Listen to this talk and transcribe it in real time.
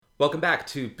Welcome back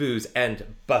to Booze and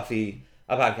Buffy,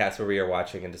 a podcast where we are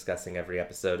watching and discussing every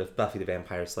episode of Buffy the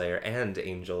Vampire Slayer and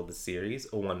Angel the series,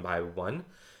 one by one.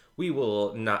 We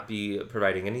will not be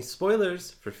providing any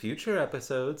spoilers for future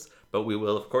episodes, but we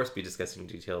will, of course, be discussing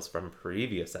details from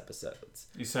previous episodes.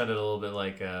 You sounded a little bit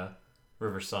like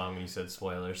River Song when you said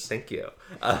spoilers. Thank you.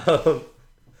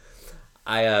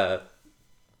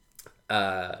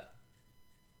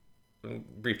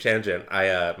 Brief tangent.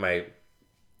 My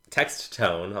text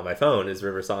tone on my phone is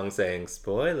River Song saying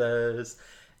spoilers.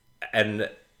 And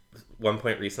one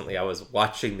point recently I was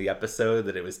watching the episode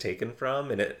that it was taken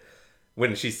from, and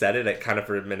when she said it kind of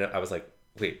for a minute I was like,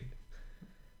 wait.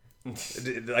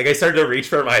 Like I started to reach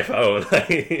for my phone.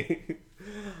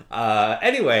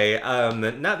 Anyway,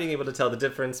 not being able to tell the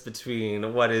difference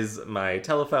between what is my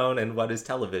telephone and what is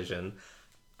television,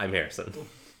 I'm Harrison.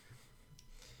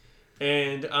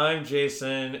 And I'm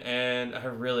Jason, and I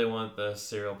really want the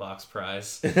cereal box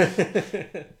prize.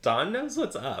 Dawn knows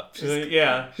what's up.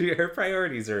 Her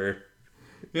priorities are...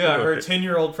 Yeah, her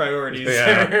 10-year-old priorities.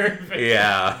 Yeah.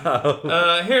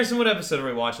 Harrison, what episode are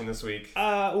we watching this week?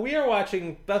 We are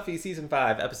watching Buffy Season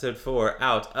 5, Episode 4,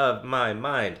 Out of My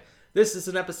Mind. This is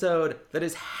an episode that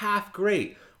is half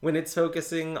great when it's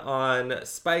focusing on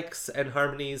Spike's and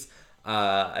Harmony's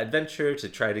adventure to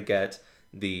try to get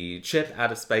the chip out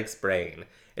of Spike's brain.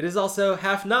 It is also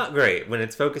half not great when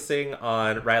it's focusing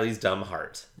on Riley's dumb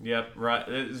heart. Yep,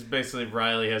 it's basically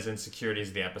Riley has insecurities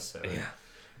of the episode. Yeah.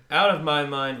 Out of My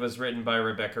Mind was written by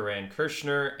Rebecca Rand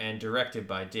Kirshner and directed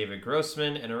by David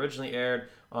Grossman and originally aired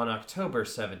on October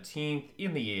 17th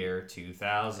in the year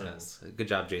 2000. Yes. Good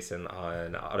job, Jason,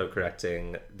 on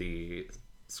autocorrecting the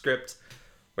script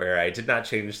where I did not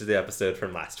change the episode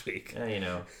from last week.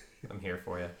 I'm here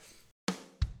for you.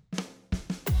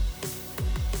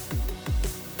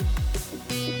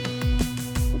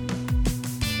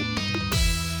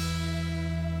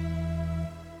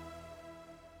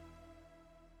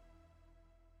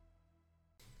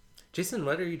 Jason,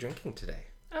 what are you drinking today?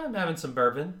 I'm having some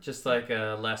bourbon, just like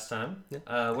last time.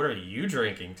 Yeah. What are you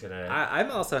drinking today?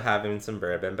 I'm also having some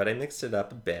bourbon, but I mixed it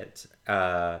up a bit.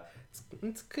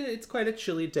 It's quite a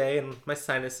chilly day, and my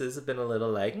sinuses have been a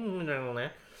little like...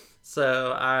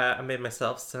 So I made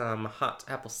myself some hot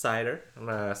apple cider,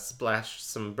 and I splashed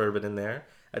some bourbon in there.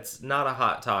 It's not a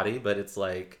hot toddy, but it's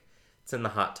in the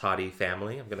hot toddy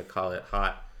family. I'm going to call it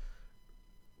Hot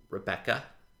Rebecca.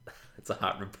 It's a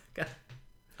Hot Rebecca.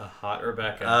 A Hot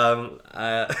Rebecca.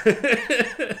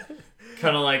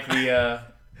 Kind of like the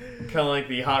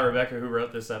Hot Rebecca who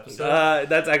wrote this episode.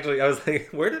 That's actually, I was like,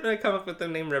 where did I come up with the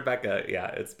name Rebecca? Yeah,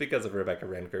 it's because of Rebecca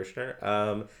Rand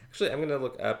Kirshner. Actually, I'm gonna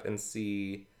look up and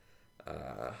see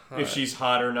if she's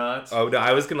hot or not. Oh no,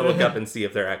 I was gonna look up and see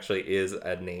if there actually is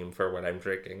a name for what I'm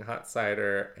drinking. Hot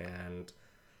cider and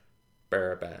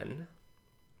bourbon.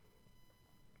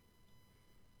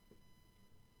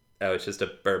 Oh, it's just a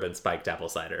bourbon spiked apple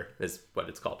cider is what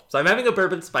it's called. So I'm having a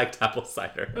bourbon spiked apple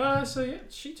cider. So yeah,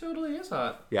 she totally is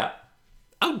hot. Yeah.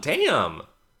 Oh, damn.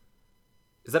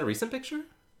 Is that a recent picture?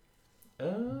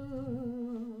 It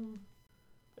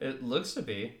looks to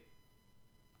be.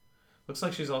 Looks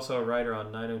like she's also a writer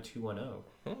on 90210.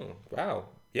 Oh, wow.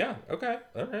 Yeah, okay.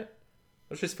 All right.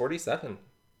 Well, she's 47.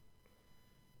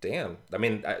 Damn. I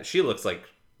mean, she looks like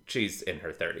she's in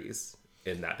her 30s.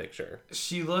 In that picture,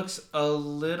 she looks a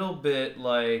little bit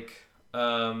like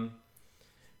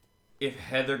if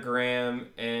Heather Graham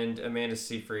and Amanda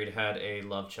Seyfried had a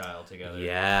love child together.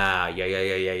 Yeah.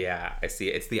 I see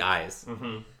it. It's the eyes.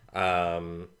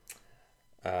 Mm-hmm.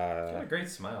 She got a great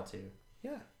smile too.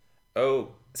 Yeah.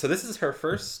 Oh, so this is her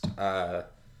first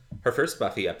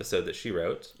Buffy episode that she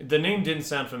wrote. The name didn't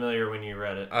sound familiar when you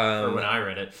read it, or when I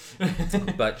read it.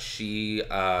 But she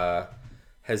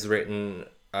has written.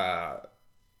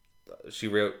 She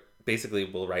will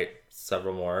write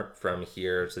several more from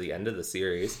here to the end of the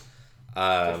series.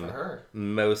 Good for her.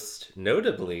 Most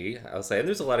notably, I'll say, and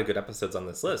there's a lot of good episodes on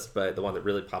this list, but the one that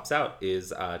really pops out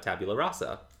is Tabula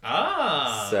Rasa.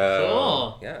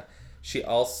 Cool. Yeah. She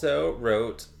also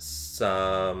wrote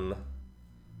some...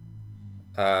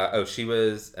 she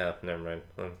was... never mind.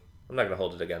 I'm not going to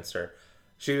hold it against her.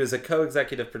 She was a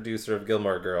co-executive producer of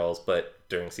Gilmore Girls, but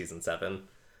during season 7.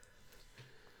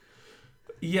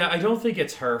 Yeah, I don't think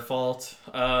it's her fault.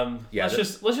 Let's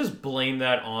just blame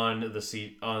that on the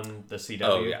CW.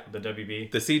 Oh, yeah. The WB.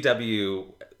 The CW,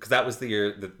 because that was the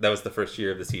year that was the first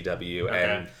year of the CW,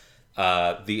 okay.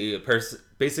 And the person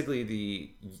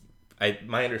basically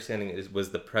my understanding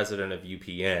was the president of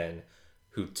UPN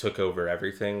who took over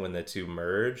everything when the two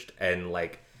merged and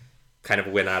kind of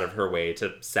went out of her way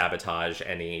to sabotage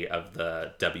any of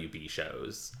the WB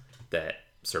shows that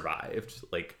survived.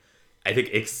 I think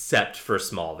except for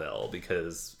Smallville,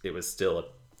 because it was still a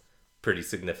pretty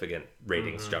significant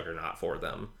ratings juggernaut for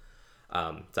them.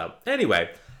 So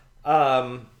anyway,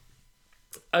 a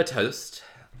toast.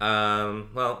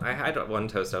 Well, I had one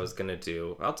toast I was gonna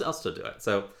do. I'll still do it.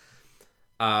 So,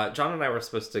 John and I were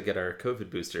supposed to get our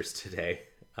COVID boosters today,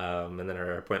 and then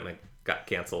our appointment got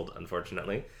canceled,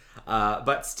 unfortunately.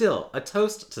 But still, a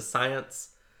toast to science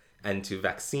and to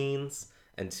vaccines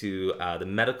and to the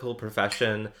medical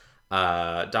profession.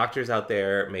 Doctors out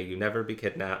there, may you never be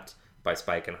kidnapped by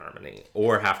Spike and Harmony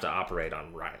or have to operate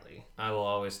on Riley. I will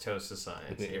always toast to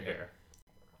science. Your hair.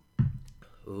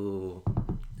 Ooh,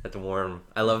 that's warm.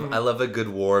 I love a good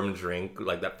warm drink.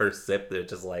 Like that first sip, that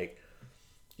just like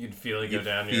you'd feel it go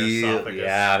down your esophagus.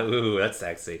 Yeah, ooh, that's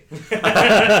sexy.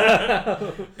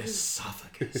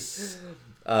 Esophagus.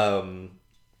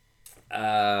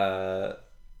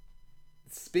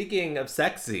 Speaking of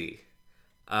sexy,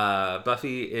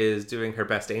 Buffy is doing her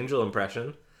best Angel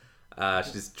impression.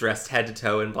 She's dressed head to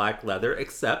toe in black leather,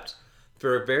 except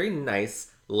for a very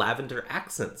nice lavender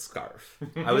accent scarf.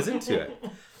 I was into it.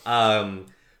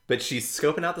 But she's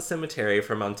scoping out the cemetery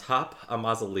from on top a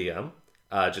mausoleum,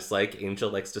 just like Angel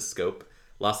likes to scope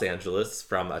Los Angeles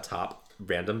from atop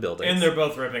random buildings. And they're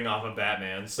both ripping off of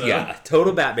Batman, so... Yeah,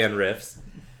 total Batman riffs.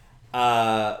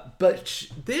 But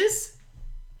this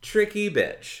tricky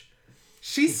bitch,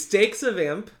 she stakes a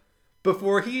vamp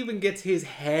before he even gets his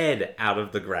head out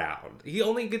of the ground. He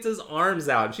only gets his arms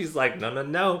out, and she's like,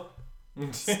 no.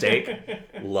 Stake.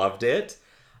 Loved it.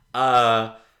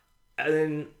 And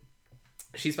then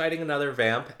she's fighting another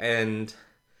vamp, and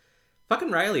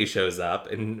fucking Riley shows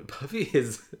up, and Buffy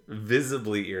is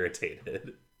visibly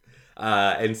irritated.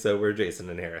 And so we're Jason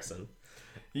and Harrison.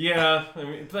 Yeah, I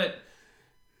mean, but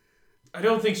I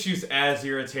don't think she's as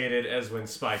irritated as when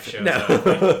Spike shows up.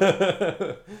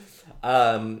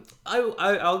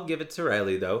 I'll give it to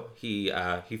Riley, though. He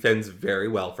fends very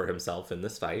well for himself in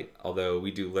this fight, although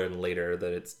we do learn later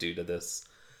that it's due to this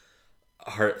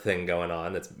heart thing going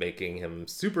on that's making him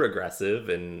super aggressive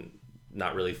and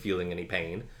not really feeling any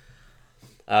pain.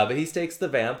 But he stakes the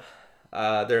vamp.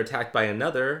 They're attacked by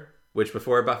another, which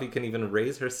before Buffy can even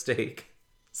raise her stake,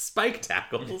 Spike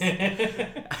tackles.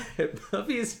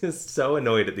 Buffy is just so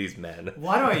annoyed at these men.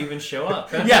 Why do I even show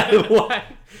up? Yeah, why?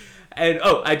 And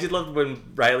I did love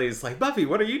when Riley's like, Buffy,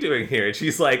 what are you doing here? And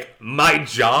she's like, my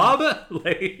job?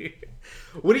 Like,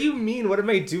 what do you mean? What am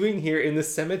I doing here in the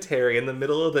cemetery in the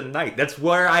middle of the night? That's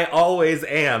where I always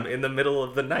am, in the middle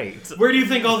of the night. Where do you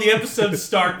think all the episodes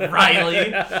start,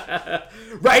 Riley?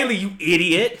 Riley, you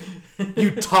idiot!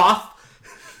 You toff!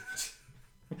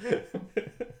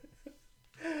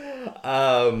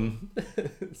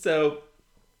 So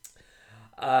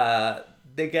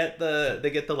they get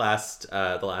the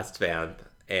last vamp,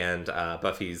 and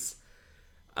Buffy's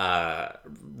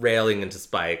railing into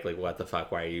Spike like, what the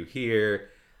fuck, why are you here?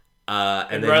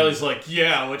 And then Riley's like,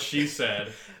 yeah, what she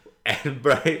said. And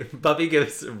Buffy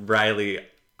gives Riley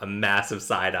a massive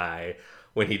side eye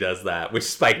when he does that, which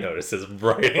Spike notices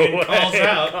right away.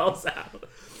 Calls out.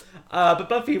 But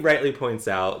Buffy rightly points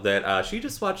out that she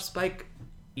just watched Spike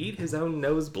eat his own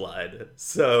noseblood.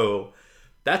 So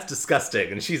that's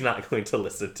disgusting, and she's not going to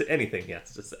listen to anything he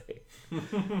has to say.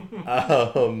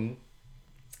 Do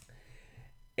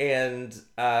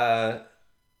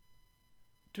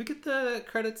we get the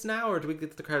credits now, or do we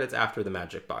get the credits after the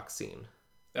magic box scene?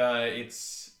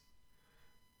 It's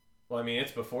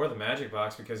before the magic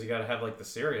box, because you gotta have, like, the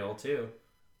cereal, too.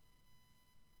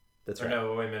 That's right. Or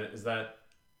no, wait a minute, is that...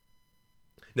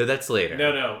 No, that's later.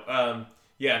 No.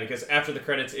 Yeah, because after the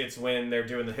credits, it's when they're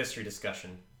doing the history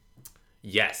discussion.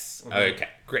 Yes. Mm-hmm. Okay,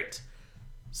 great.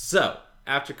 So,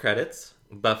 after credits,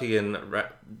 Buffy and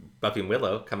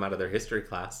Willow come out of their history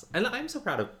class. And I'm so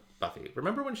proud of Buffy.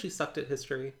 Remember when she sucked at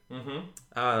history?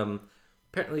 Mm-hmm.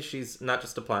 Apparently she's not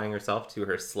just applying herself to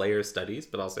her Slayer studies,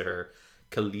 but also her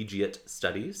collegiate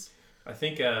studies. I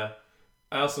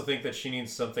also think that she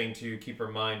needs something to keep her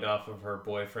mind off of her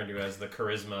boyfriend who has the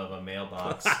charisma of a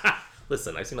mailbox.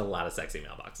 Listen, I've seen a lot of sexy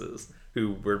mailboxes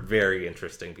who were very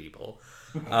interesting people.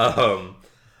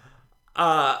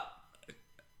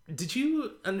 Did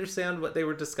you understand what they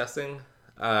were discussing?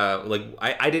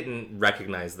 I didn't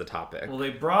recognize the topic. Well, they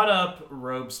brought up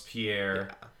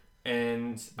Robespierre,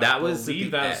 and that I was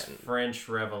believe that was French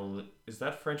Revolution. Is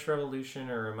that French Revolution,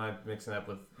 or am I mixing that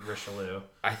with Richelieu?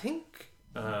 I think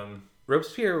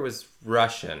Robespierre was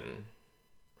Russian,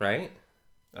 right?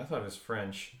 I thought it was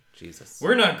French. Jesus.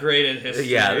 We're not great at history.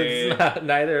 Yeah, it's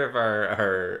neither of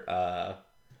our...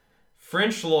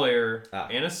 French lawyer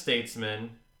and a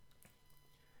statesman.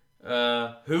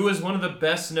 who was one of the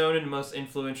best known and most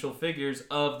influential figures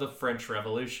of the French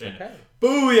Revolution. Okay.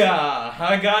 Booyah!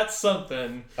 I got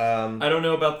something. I I don't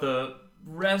know about the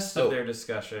rest of their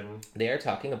discussion. They are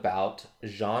talking about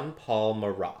Jean-Paul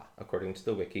Marat, according to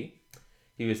the wiki.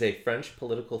 He was a French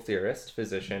political theorist,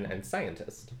 physician, and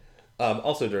scientist.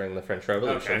 Also during the French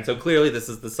Revolution. Okay. So clearly this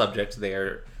is the subject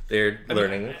they're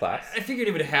learning in class. I figured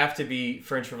it would have to be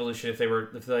French Revolution if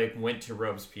they went to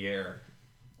Robespierre.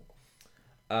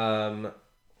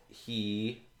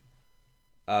 He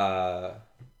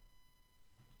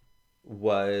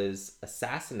was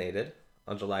assassinated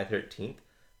on July 13th,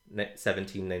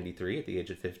 1793, at the age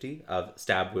of 50, of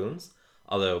stab wounds.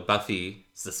 Although Buffy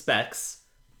suspects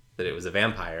that it was a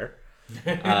vampire.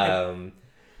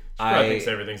 I thinks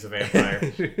everything's a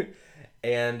vampire.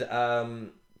 And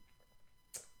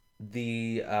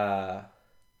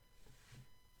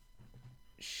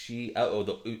he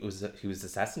was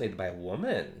assassinated by a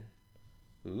woman.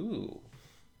 Ooh.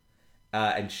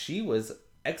 And she was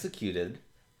executed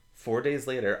 4 days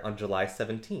later on July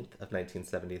 17th of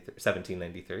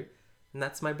 1793. And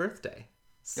that's my birthday.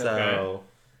 So,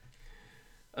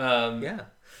 yeah.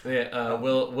 Yeah,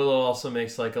 Willow also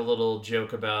makes like a little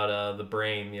joke about the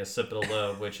brain, the occipital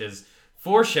lobe, which is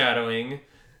foreshadowing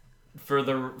for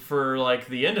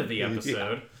the end of the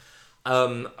episode.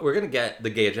 We're gonna get the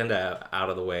gay agenda out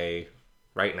of the way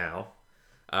right now.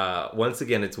 Once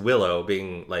again, it's Willow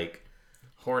being like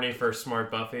horny for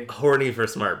smart Buffy.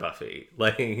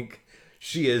 Like,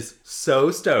 she is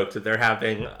so stoked that they're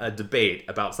having a debate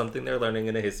about something they're learning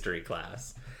in a history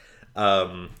class.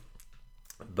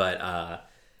 But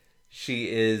she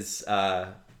is,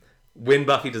 when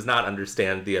Buffy does not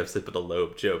understand the occipital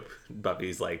lobe joke,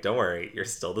 Buffy's like, don't worry, you're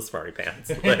still the smarty pants.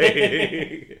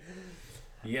 Like,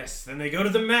 yes, then they go to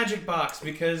the magic box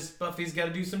because Buffy's got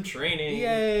to do some training.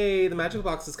 yay, the magic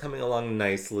box is coming along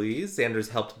nicely. Xander's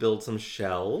helped build some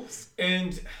shelves.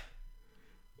 And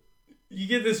you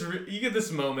get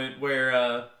this moment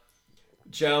where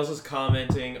Giles is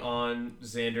commenting on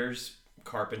Xander's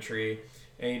carpentry,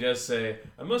 and he does say,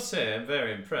 I must say, I'm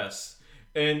very impressed.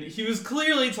 And he was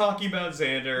clearly talking about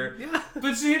Xander. Yeah.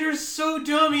 But Xander's so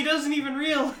dumb, he doesn't even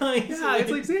realize. Yeah,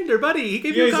 it's like, Xander, buddy, he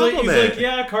gave you a compliment. He's like,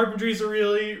 yeah, carpentry's a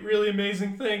really, really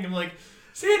amazing thing. I'm like,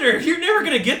 Xander, you're never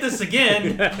going to get this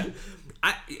again.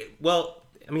 I'm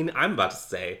about to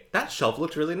say, that shelf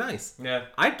looked really nice. Yeah.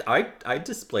 I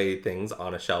display things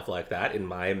on a shelf like that in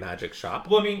my magic shop.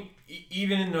 Well, I mean,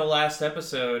 even in the last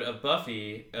episode of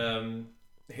Buffy,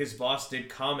 his boss did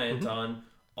comment on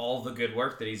all the good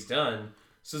work that he's done.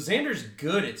 So Xander's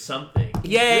good at something.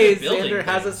 Yay, Xander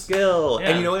has a skill. Yeah.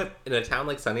 And you know what? In a town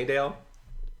like Sunnydale,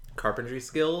 carpentry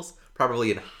skills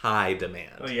probably in high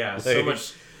demand. Oh yeah, so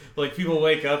much. Like, people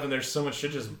wake up and there's so much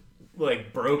shit just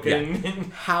like broken. Yeah.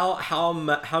 How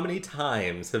many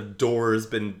times have doors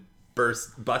been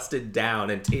busted down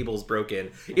and tables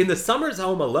broken in the Summers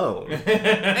home alone?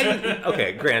 And,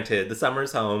 okay, granted, the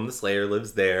Summers home, the Slayer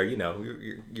lives there. You know,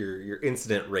 your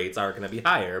incident rates are going to be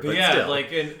higher, but yeah, still.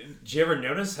 like, and did you ever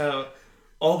notice how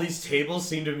all these tables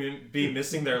seem to be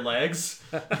missing their legs?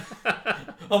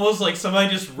 Almost like somebody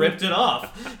just ripped it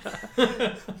off.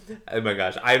 Oh my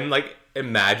gosh, I'm like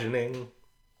imagining,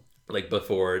 like,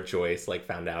 before Joyce like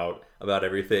found out about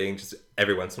everything, just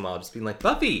every once in a while just being like,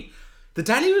 Buffy, the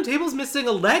dining room table's missing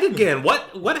a leg again.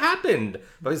 What happened?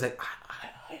 Buffy's like, I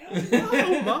don't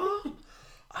know, Mom.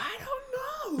 I don't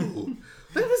know.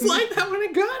 It was like that when I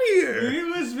got here.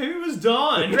 Maybe it was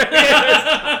Dawn.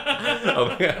 Oh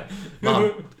my god,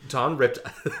 Mom, Dawn ripped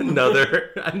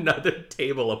another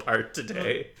table apart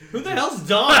today. Who the hell's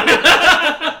Dawn?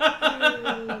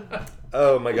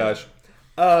 Oh my gosh.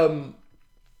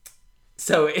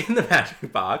 So in the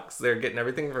magic box, they're getting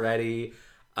everything ready.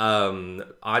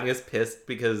 Anya's pissed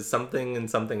because something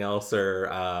and something else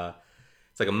are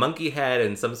it's like a monkey head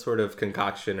and some sort of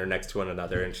concoction are next to one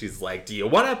another, and she's like, do you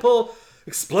want to pull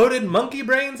exploded monkey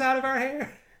brains out of our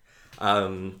hair? I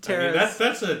mean, that's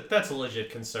a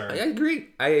legit concern. I agree.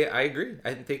 I agree.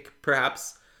 I think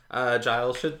perhaps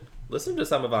Giles should listen to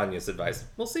some of Anya's advice.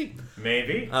 We'll see.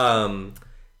 Maybe.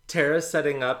 Tara's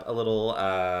setting up a little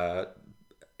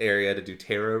area to do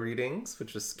tarot readings,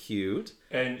 which was cute.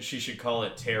 And she should call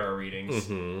it tarot readings.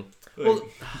 Mm-hmm. Well,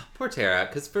 poor Tara,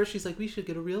 because first she's like, we should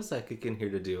get a real psychic in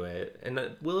here to do it. And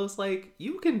Willow's like,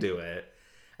 you can do it.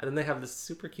 And then they have this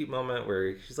super cute moment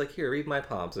where she's like, here, read my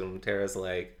palms. And Tara's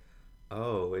like,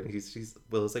 oh. And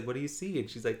Willow's like, what do you see? And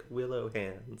she's like, willow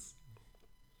hands.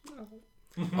 Oh.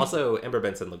 Also, Amber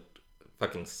Benson looked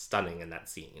fucking stunning in that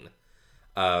scene.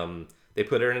 They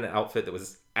put her in an outfit that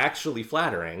was actually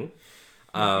flattering.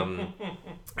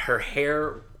 Her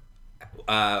hair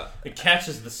It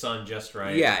catches the sun just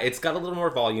right. Yeah, it's got a little more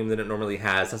volume than it normally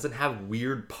has. Doesn't have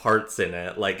weird parts in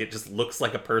it. Like, it just looks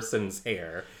like a person's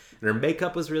hair. And her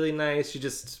makeup was really nice. She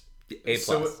just A+.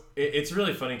 So it's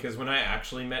really funny because when I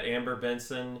actually met Amber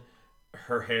Benson,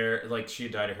 her hair, like, she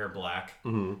had dyed her hair black.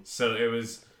 Mm-hmm. So it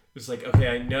was like, okay,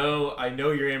 I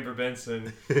know you're Amber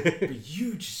Benson, but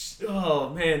you just, oh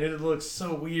man, it looks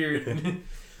so weird.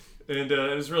 And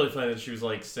it was really funny that she was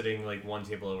like sitting like one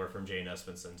table over from Jane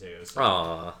Espenson too. So.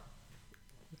 Aww.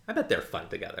 I bet they're fun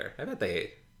together. I bet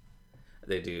they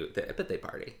do. I bet they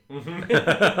party.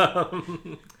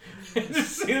 Mm-hmm.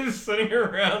 Just see them sitting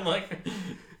around like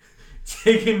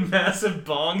taking massive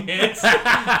bong hits. And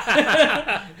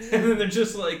then they're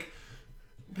just like,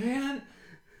 man,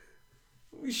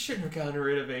 we shouldn't have gotten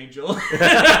rid of Angel.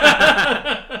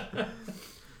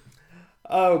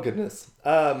 Oh, goodness.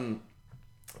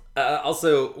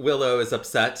 Also, Willow is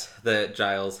upset that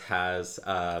Giles has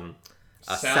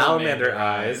salamander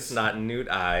eyes, not newt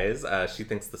eyes. She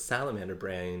thinks the salamander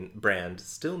brand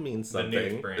still means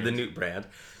something. The newt brand.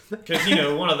 Because,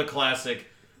 one of the classic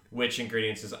witch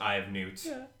ingredients is eye of newt.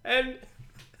 Yeah. And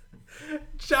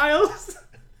Giles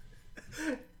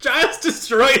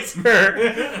destroys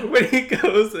her when he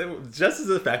goes, just as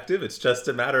effective. It's just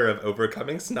a matter of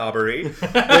overcoming snobbery. Which,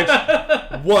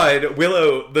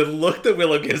 Willow, the look that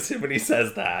Willow gives him when he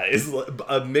says that is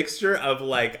a mixture of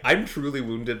like, I'm truly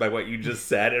wounded by what you just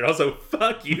said, and also,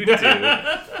 fuck you, dude.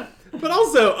 But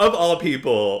also, of all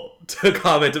people, to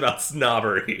comment about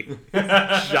snobbery,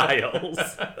 Giles.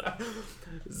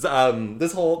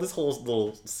 This whole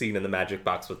little scene in the magic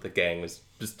box with the gang was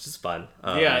just fun.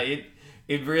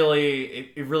 It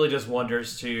really does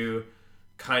wonders to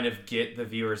kind of get the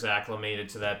viewers acclimated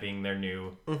to that being their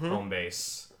new home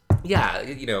base. Yeah,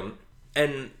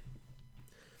 and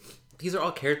these are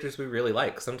all characters we really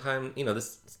like. Sometimes,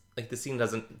 this the scene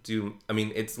doesn't do. I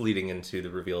mean, it's leading into the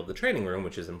reveal of the training room,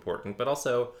 which is important, but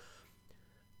also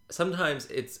sometimes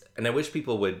it's. And I wish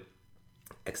people would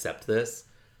accept this.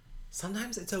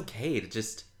 Sometimes it's okay to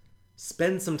just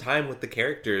spend some time with the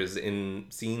characters in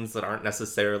scenes that aren't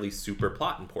necessarily super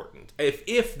plot important.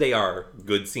 If they are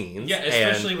good scenes. Yeah,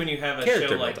 especially when you have a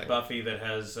show like building. Buffy that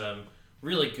has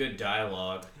really good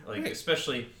dialogue. Like, right.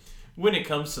 Especially when it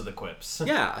comes to the quips.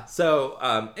 Yeah, so,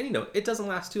 and it doesn't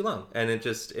last too long. And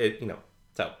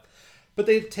so. But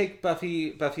they take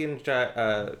Buffy and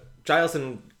Giles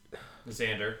and...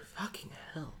 Xander. Fucking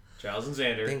hell. Giles and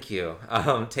Xander. Thank you.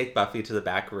 Take Buffy to the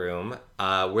back room,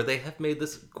 where they have made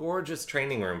this gorgeous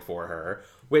training room for her,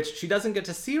 which she doesn't get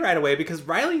to see right away because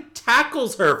Riley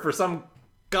tackles her for some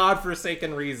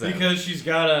godforsaken reason. Because she's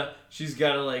gotta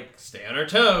like stay on her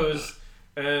toes,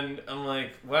 and I'm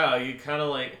like, wow, you kind of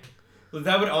like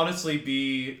that would honestly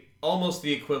be almost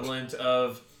the equivalent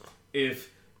of if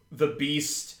the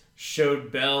Beast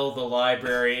showed Belle the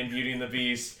library in Beauty and the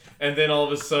Beast. And then all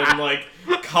of a sudden, like,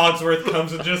 Cogsworth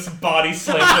comes and just body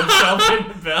slams himself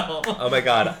into Belle. Oh my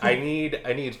god, I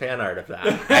need fan art of that.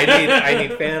 I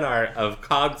need fan art of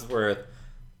Cogsworth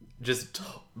just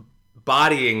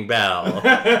bodying Belle.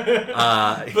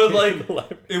 But like,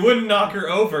 it wouldn't knock her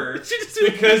over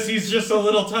because he's just a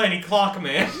little tiny clock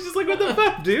man. She's just like, what the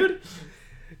fuck, dude?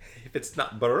 If it's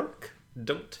not Baroque,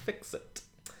 don't fix it.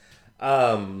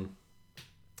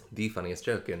 The funniest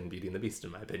joke in Beauty and the Beast,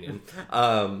 in my opinion.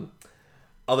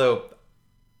 Although,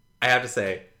 I have to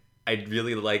say, I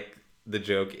really like the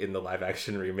joke in the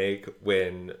live-action remake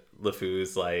when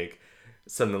LeFou's like,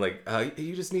 something like,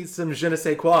 you just need some je ne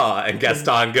sais quoi, and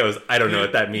Gaston goes, I don't know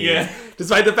what that means. Yeah.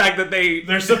 Despite the fact that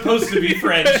they're supposed to be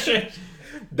French.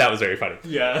 That was very funny.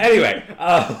 Yeah. Anyway,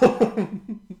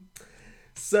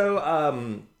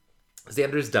 so,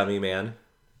 Xander's dummy man,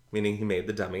 meaning he made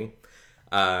the dummy.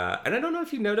 And I don't know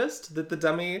if you noticed that the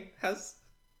dummy has,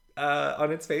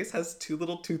 on its face, has two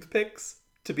little toothpicks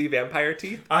to be vampire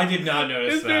teeth. I did not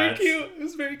notice that. It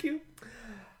was very cute.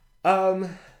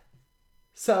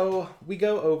 So we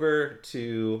go over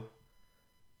to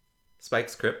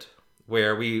Spike's crypt,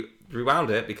 where we rewound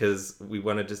it because we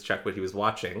wanted to check what he was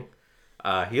watching.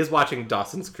 He is watching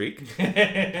Dawson's Creek.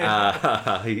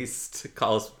 He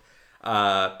calls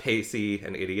Pacey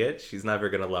an idiot. She's never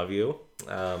gonna love you.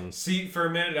 See, for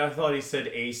a minute I thought he said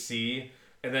AC,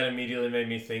 and that immediately made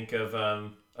me think of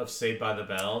Saved by the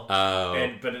Bell. Oh.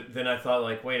 But then I thought,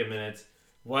 like, wait a minute,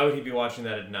 why would he be watching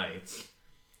that at night?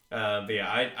 But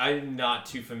yeah, I'm not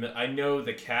too familiar. I know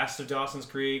the cast of Dawson's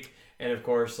Creek, and of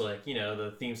course, like,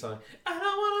 the theme song. I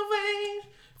don't want to wait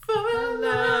for our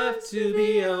life to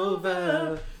be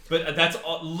over. But that's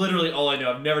literally all I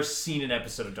know. I've never seen an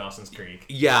episode of Dawson's Creek.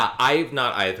 Yeah, I've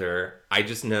not either. I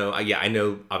just know. I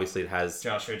know. Obviously, it has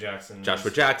Joshua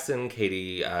Jackson,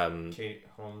 Katie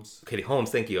Holmes. Katie Holmes.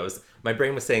 Thank you. My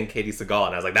brain was saying Katie Seagal,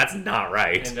 and I was like, that's not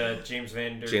right. And James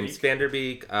Van Der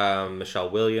Beek, Michelle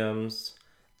Williams.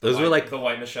 Those were were like the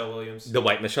white Michelle Williams. The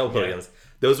white Michelle Williams.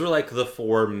 Those were like the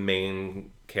 4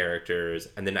 main characters,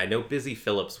 and then I know Busy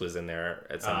Phillips was in there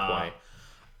at some point.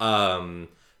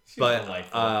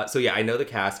 So yeah, I know the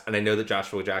cast, and I know that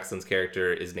Joshua Jackson's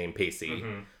character is named Pacey.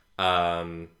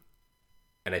 And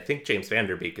I think James Van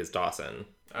Der Beek is Dawson.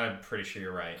 I'm pretty sure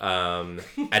you're right.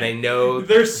 And I know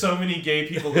there's so many gay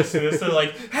people listening to this. They're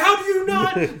like, "How do you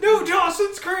not know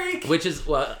Dawson's Creek?" Which is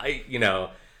I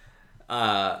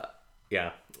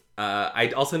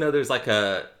also know there's like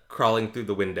a crawling through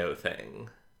the window thing,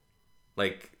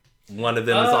 like. One of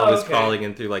them is always crawling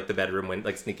in through like the bedroom window,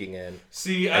 like sneaking in.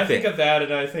 See, I think of that,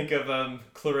 and I think of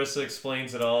Clarissa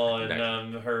Explains It All,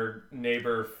 and her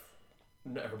neighbor.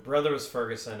 Her brother was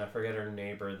Ferguson. I forget her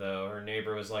neighbor though. Her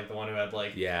neighbor was like the one who had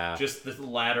like just the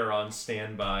ladder on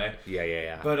standby.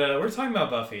 Yeah. But we're talking about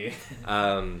Buffy.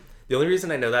 The only reason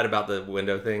I know that about the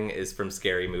window thing is from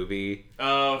Scary Movie.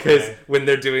 Oh, okay. Because when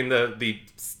they're doing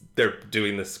they're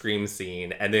doing the scream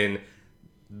scene, and then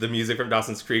the music from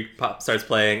Dawson's Creek starts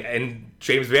playing, and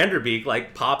James Van Der Beek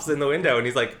like pops in the window, and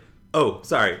he's like, "Oh,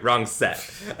 sorry, wrong set."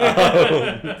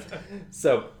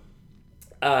 So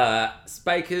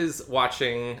Spike is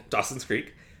watching Dawson's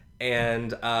Creek,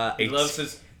 and he loves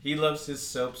his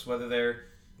soaps, whether they're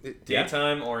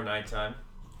daytime or nighttime.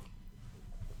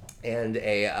 And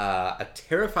a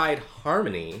terrified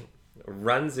Harmony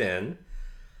runs in,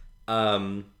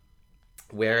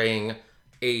 wearing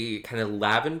a kind of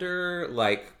lavender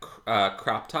like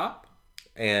crop top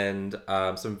and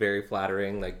some very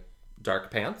flattering like dark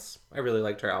pants. I really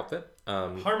liked her outfit.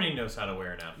 Harmony knows how to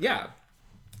wear an outfit. Yeah.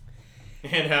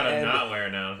 And how to not wear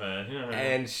an outfit.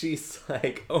 And she's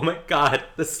like, "Oh my god,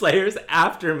 the Slayer's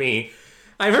after me.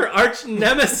 I'm her arch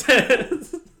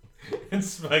nemesis." And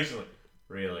Spike's like,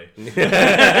 "Really?"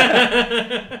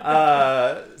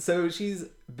 So she's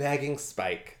begging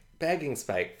Spike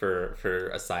for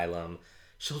asylum.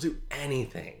 She'll do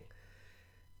anything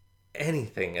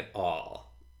at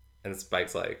all. And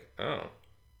Spike's like, "Oh,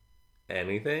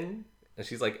 anything?" And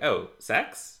she's like, "Oh,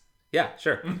 sex? Yeah,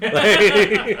 sure."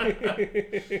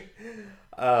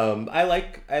 I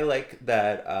like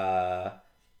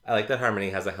that Harmony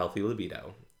has a healthy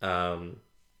libido.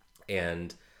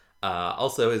 And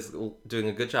also is doing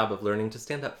a good job of learning to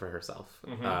stand up for herself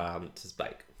to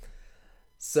Spike.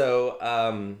 So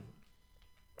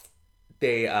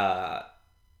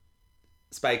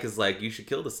Spike is like, "You should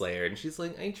kill the Slayer," and she's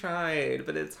like, "I tried,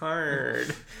 but it's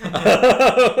hard."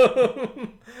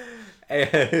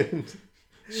 And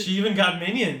she even got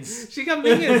minions. She got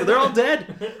minions, so they're all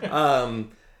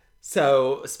dead.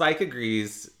 So Spike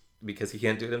agrees, because he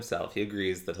can't do it himself. He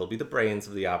agrees that he'll be the brains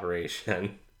of the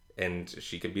operation, and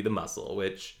she could be the muscle,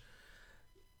 which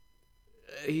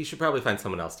he should probably find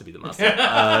someone else to be the muscle.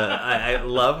 I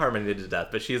love Harmony to death,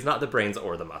 but she is not the brains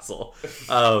or the muscle.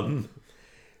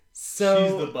 So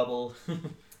she's the bubble.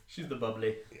 She's the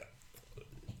bubbly.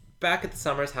 Back at the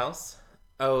Summers house.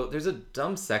 Oh, there's a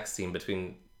dumb sex scene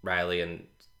between Riley and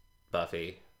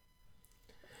Buffy.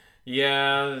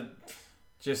 Yeah,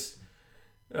 just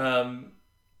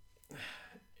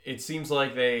it seems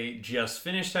like they just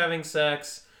finished having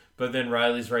sex, but then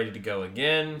Riley's ready to go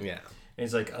again. Yeah, and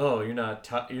he's like, "Oh, you're not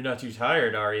too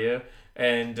tired, are you?"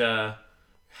 And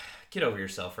get over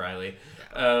yourself, Riley.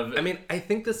 I mean, I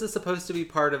think this is supposed to be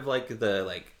part of like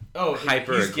the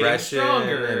hyper he's aggression,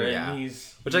 and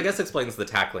which I guess explains the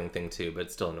tackling thing too, but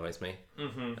it still annoys me.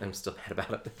 Mm-hmm. I'm still mad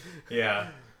about it.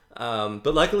 Yeah.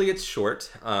 But luckily it's short.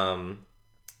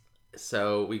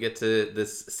 So we get to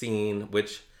this scene,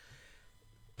 which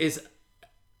is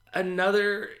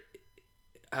another,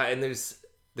 and there's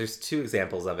 2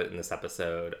 examples of it in this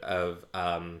episode of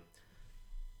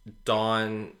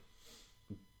Dawn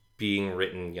being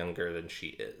written younger than she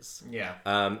is. Yeah.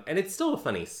 And it's still a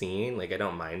funny scene. Like, I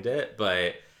don't mind it,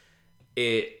 but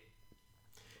it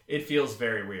feels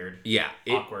very weird. Yeah.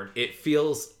 Awkward. It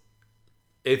feels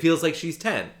like she's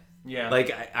 10. Yeah.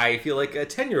 Like, I feel like a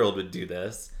 10-year-old would do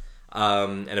this.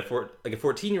 And a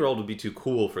 14-year-old would be too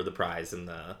cool for the prize in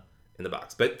the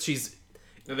box. But she's...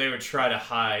 They would try to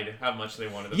hide how much they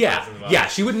wanted the prize in the box. Yeah,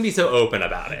 she wouldn't be so open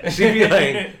about it. She'd be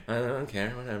like, "I don't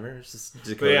care, whatever." It's just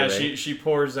but yeah, she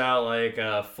pours out like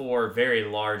 4 very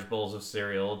large bowls of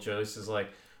cereal. Joyce is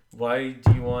like, "Why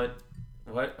do you want...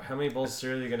 What? How many bowls of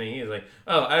cereal are you gonna eat?" Like,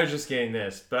 "Oh, I was just getting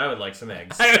this, but I would like some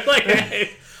eggs." I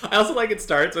also like it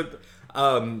starts with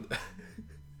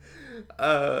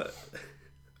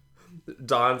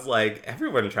Dawn's like,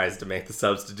 everyone tries to make the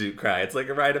substitute cry. It's like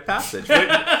a rite of passage.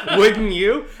 Wouldn't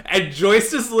you? And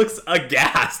Joyce just looks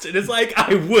aghast and is like,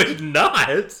 I would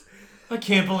not. I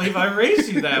can't believe I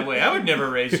raised you that way. I would never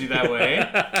raise you that way.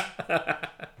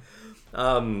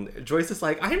 Joyce is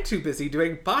like, I'm too busy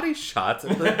doing body shots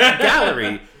at the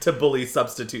gallery to bully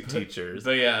substitute teachers.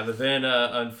 But then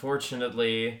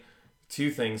unfortunately,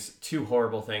 two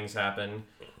horrible things happen.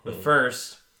 The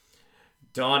first,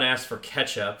 Dawn asked for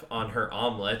ketchup on her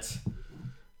omelet,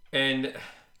 and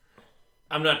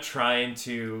I'm not trying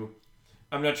to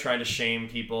shame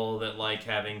people that like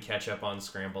having ketchup on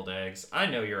scrambled eggs. I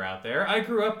know you're out there. I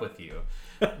grew up with you.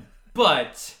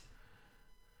 But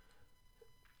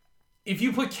if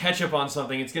you put ketchup on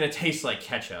something, it's going to taste like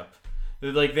ketchup.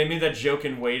 Like, they made that joke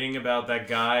in Waiting about that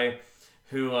guy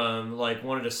who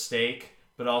wanted a steak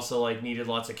but also like needed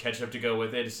lots of ketchup to go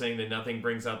with it, saying that nothing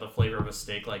brings out the flavor of a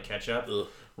steak like ketchup. Ugh.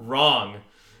 Wrong.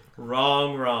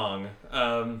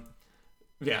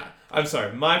 Yeah, I'm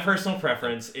sorry. My personal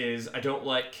preference is I don't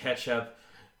like ketchup.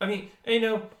 I mean,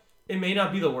 it may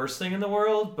not be the worst thing in the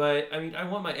world, but I mean, I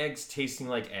want my eggs tasting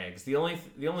like eggs. The only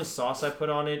sauce I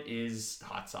put on it is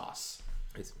hot sauce.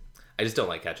 I just don't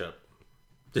like ketchup.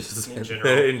 Just in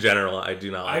general. In general, I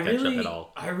do not like ketchup at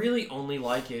all. I really only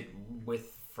like it with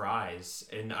fries,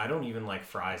 and I don't even like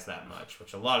fries that much,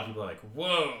 which a lot of people are like,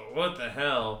 whoa, what the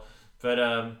hell? But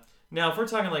now if we're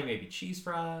talking like maybe cheese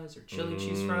fries or chili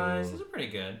cheese fries, those are pretty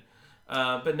good.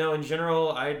 But no, in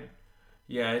general,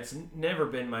 it's never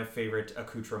been my favorite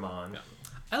accoutrement. Yeah.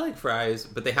 I like fries,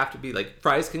 but they have to be like,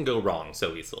 fries can go wrong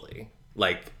so easily.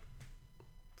 Like,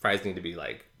 fries need to be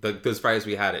like, those fries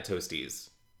we had at Toasties,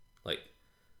 like,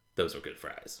 those were good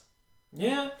fries.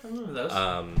 Yeah, I remember those.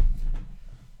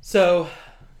 So,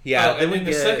 yeah. Then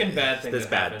the second bad thing this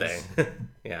bad thing.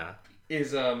 Yeah.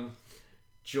 Is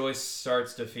Joyce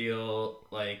starts to feel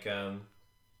like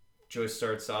Joyce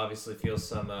starts to obviously feel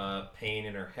some pain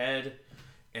in her head,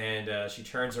 and she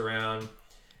turns around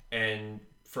and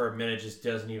for a minute just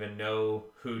doesn't even know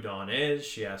who Dawn is.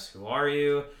 She asks, "Who are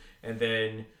you?" And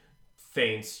then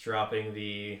faints, dropping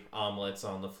the omelets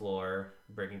on the floor,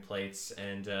 breaking plates,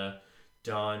 and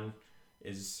Dawn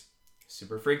is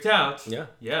super freaked out. Yeah.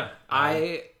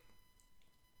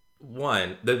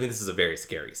 This is a very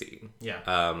scary scene.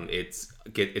 Yeah. It's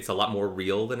a lot more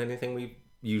real than anything we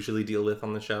usually deal with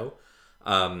on the show.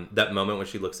 That moment when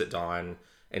she looks at Dawn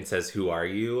and says, "Who are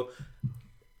you?"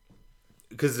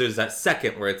 Because there's that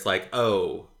second where it's like,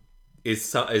 oh,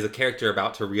 is a character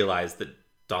about to realize that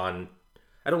Dawn,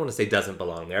 I don't want to say doesn't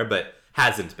belong there, but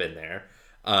hasn't been there.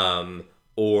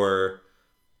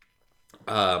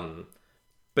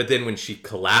 But then when she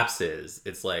collapses,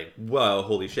 it's like, whoa,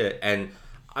 holy shit. And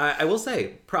I will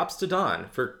say, props to Dawn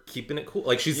for keeping it cool.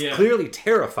 Like, she's clearly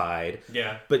terrified.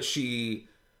 Yeah. But she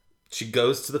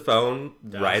goes to the phone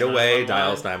right away,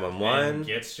 dials 911. And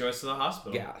gets Joyce to the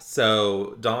hospital. Yeah.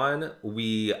 So, Dawn,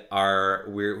 we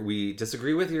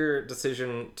disagree with your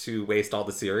decision to waste all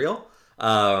the cereal.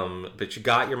 But you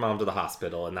got your mom to the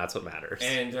hospital, and that's what matters.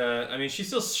 And, she's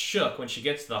still shook when she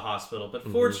gets to the hospital. But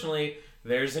fortunately,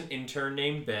 there's an intern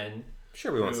named Ben.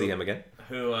 Sure, we won't see him again.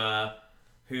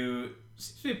 Who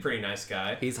seems to be a pretty nice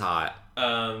guy. He's hot.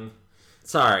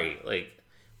 Sorry, like...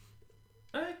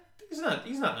 He's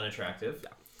not unattractive.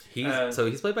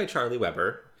 He's played by Charlie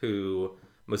Weber, who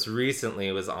most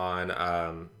recently was on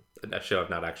a show I've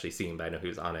not actually seen, but I know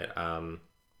who's on it.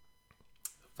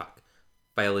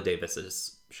 Viola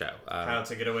Davis's show. How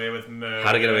to Get Away with Murder.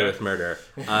 How to Get Away with Murder.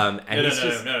 And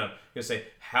no. You'll say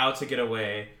How to Get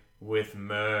Away with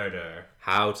Murder.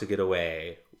 How to Get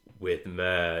Away with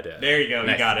Murder. There you go.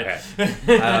 Nice. You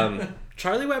got it.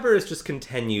 Charlie Weber has just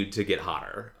continued to get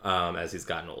hotter as he's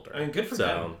gotten older. I mean, good for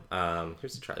him.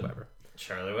 Here's to Charlie Weber.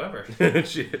 Charlie Weber.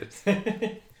 Cheers.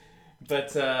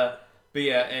 But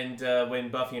yeah, and when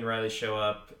Buffy and Riley show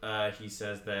up, he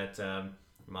says that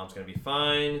Mom's gonna be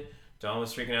fine. Dawn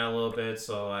was freaking out a little bit,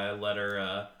 so I let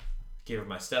her give her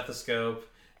my stethoscope.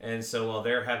 And so while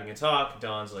they're having a talk,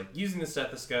 Dawn's like using the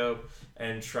stethoscope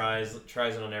and tries it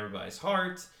on everybody's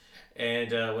heart.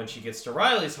 And when she gets to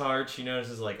Riley's heart, she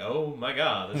notices like, oh my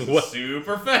god, this is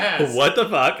super fast. What the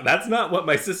fuck? That's not what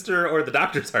my sister or the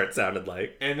doctor's heart sounded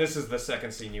like. And this is the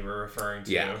second scene you were referring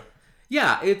to.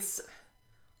 Yeah. It's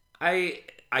I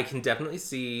can definitely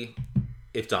see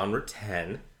if Dawn were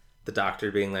 10, the doctor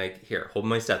being like, here, hold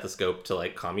my stethoscope to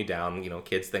like calm you down. You know,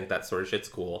 kids think that sort of shit's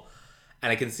cool.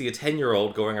 And I can see a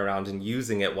 10-year-old going around and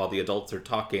using it while the adults are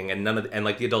talking, and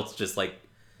the adults just like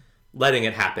letting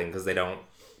it happen because they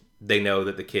know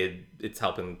that it's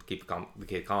helping keep the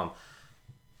kid calm.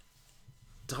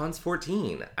 Dawn's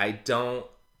 14.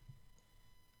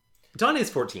 Dawn is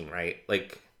 14, right?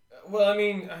 Like, well, I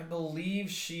mean, I believe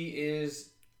she is.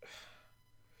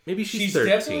 maybe she's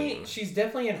 13. She's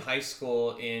definitely in high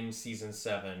school in season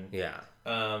 7. Yeah.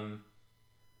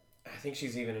 I think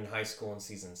she's even in high school in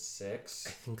season 6.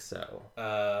 I think so.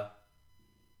 Yeah,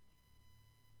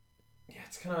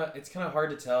 it's kind of hard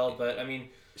to tell, but I mean,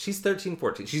 she's 13,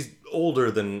 14. She's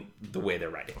older than the way they're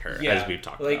writing her, as we've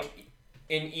talked about.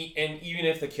 And even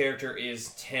if the character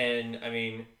is 10, I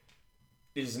mean,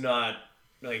 is not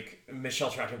like Michelle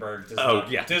Trachtenberg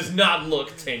does not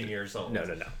look 10 years old. No.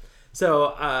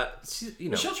 So,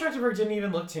 Michelle Trachtenberg didn't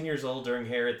even look 10 years old during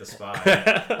Harriet the Spy.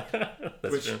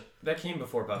 That's true. That came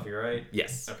before Buffy, right?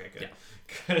 Yes. Okay, good.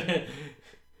 Yeah.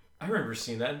 I remember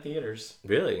seeing that in theaters.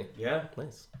 Really? Yeah.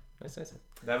 Nice.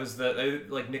 That was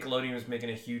Nickelodeon was making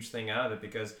a huge thing out of it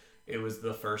because it was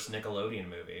the first Nickelodeon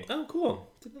movie. Oh, cool.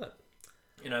 Didn't know that.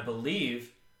 And I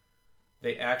believe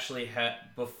they actually had,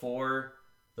 before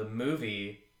the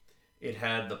movie, it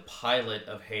had the pilot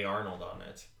of Hey Arnold on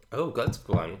it. Oh, that's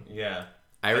fun. Yeah.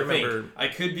 I remember. I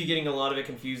could be getting a lot of it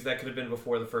confused. That could have been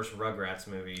before the first Rugrats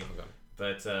movie. Okay.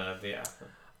 But, yeah.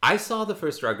 I saw the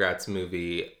first Rugrats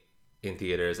movie in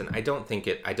theaters, and I don't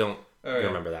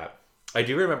remember that. I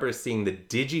do remember seeing the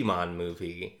Digimon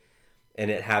movie, and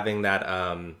it having that,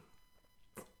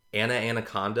 Anna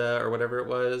Anaconda, or whatever it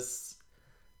was.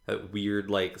 That weird,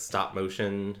 like,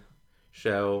 stop-motion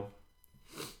show.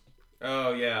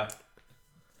 Oh, yeah.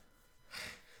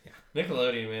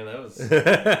 Nickelodeon, man, that was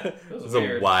it was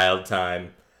weird. A wild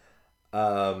time.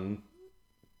 So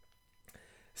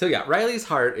yeah, Riley's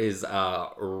heart is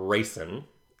racing.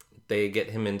 They get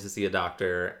him in to see a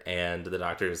doctor, and the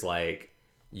doctor's like,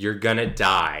 "You're gonna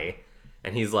die,"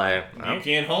 and he's like, "You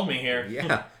can't hold me here."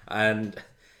 Yeah, and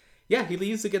yeah, he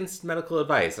leaves against medical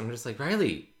advice. I'm just like,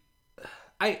 Riley,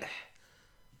 I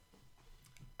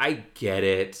get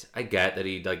it. I get that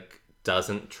he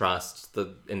doesn't trust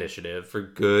the initiative for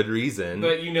good reason.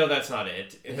 But that's not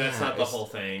it. That's not the whole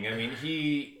thing. I mean,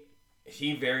 he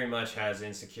very much has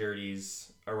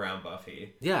insecurities around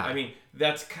Buffy. Yeah. I mean,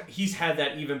 he's had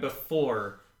that even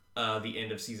before the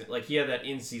end of season. Like, he had that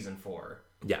in season 4.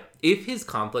 Yeah. If his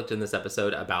conflict in this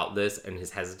episode about this and his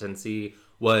hesitancy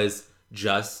was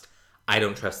just, I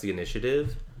don't trust the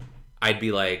initiative, I'd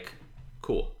be like,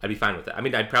 cool. I'd be fine with it. I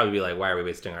mean, I'd probably be like, why are we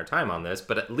wasting our time on this?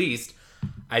 But at least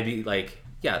I'd be like,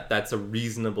 yeah, that's a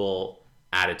reasonable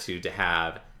attitude to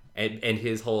have. And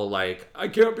his whole, like, I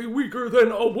can't be weaker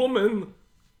than a woman.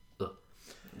 Ugh.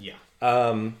 Yeah.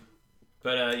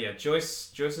 But, yeah,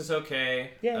 Joyce is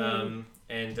okay. Yeah.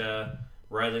 And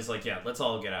Riley's like, yeah, let's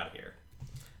all get out of here.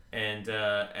 And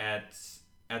at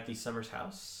the Summers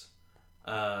house,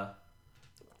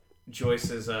 Joyce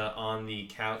is on the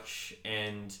couch,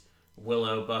 and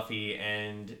Willow, Buffy,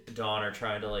 and Dawn are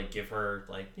trying to, like, give her,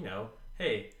 like,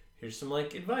 hey, here's some,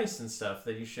 like, advice and stuff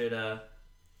that you should,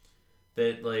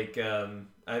 that, like,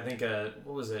 I think,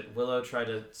 what was it? Willow tried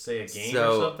to say a game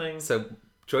or something? So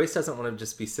Joyce doesn't want to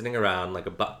just be sitting around like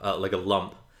a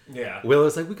lump. Yeah.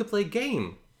 Willow's like, we could play a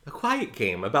game. A quiet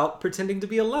game about pretending to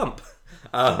be a lump.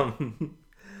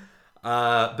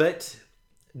 But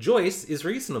Joyce is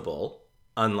reasonable,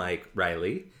 unlike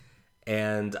Riley,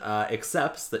 and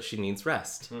accepts that she needs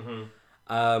rest.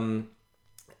 Mm-hmm.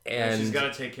 And she's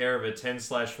got to take care of a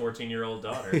 10/14-year-old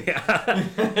daughter.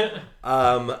 Yeah.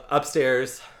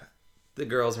 Upstairs, the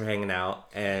girls are hanging out,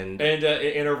 and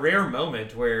in a rare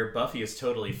moment where Buffy is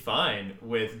totally fine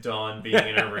with Dawn being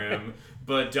in her room,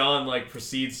 but Dawn, like,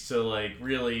 proceeds to, like,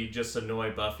 really just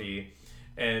annoy Buffy.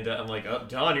 And I'm like, oh,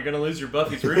 Dawn, you're going to lose your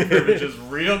Buffy's room privileges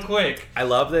real quick. I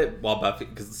love that while Buffy,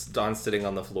 because Dawn's sitting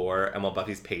on the floor, and while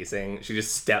Buffy's pacing, she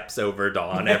just steps over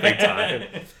Dawn every time.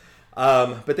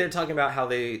 But they're talking about how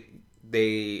they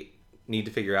need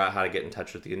to figure out how to get in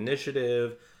touch with the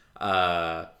initiative.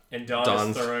 And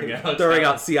Dawn's throwing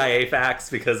out CIA facts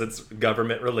because it's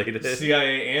government related.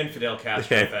 CIA and Fidel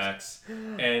Castro facts.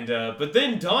 And but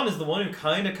then Dawn is the one who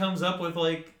kind of comes up with,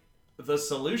 like, the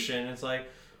solution. It's like,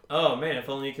 oh man, if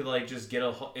only you could, like, just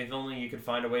if only you could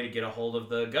find a way to get a hold of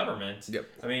the government. Yep.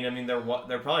 I mean they're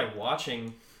probably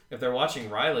watching. If they're watching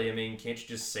Riley, I mean, can't you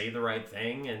just say the right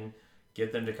thing and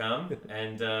get them to come?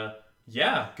 And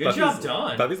yeah, good job,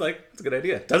 Dawn. Buffy's like, it's a good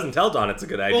idea. Doesn't tell Dawn it's a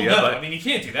good idea. Well, no, but I mean, you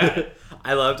can't do that.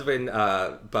 I loved when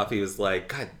Buffy was like,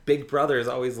 God, Big Brother is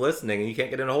always listening, and you can't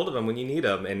get in a hold of him when you need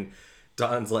him. And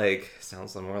Dawn's like,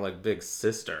 sounds more like Big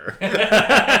Sister.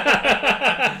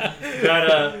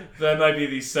 That might be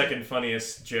the second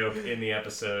funniest joke in the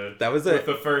episode. That was it. With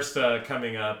the first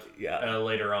coming up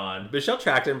later on. Michelle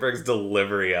Trachtenberg's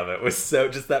delivery of it was so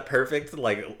just that perfect,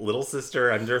 like, little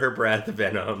sister under her breath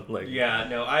venom. Like, yeah,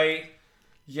 no, and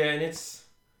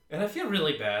And I feel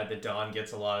really bad that Dawn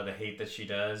gets a lot of the hate that she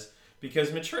does,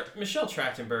 because Michelle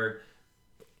Trachtenberg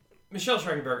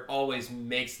always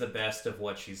makes the best of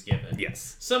what she's given.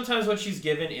 Yes. Sometimes what she's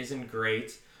given isn't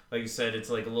great. Like you said, it's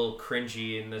like a little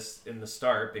cringy in the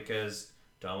start because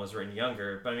Dawn was written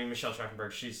younger. But I mean, Michelle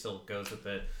Trachtenberg, she still goes with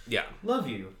it. Yeah. Love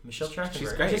you, Michelle Trachtenberg.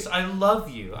 She's great. I love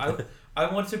you.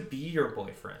 I want to be your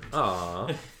boyfriend.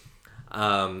 Aw.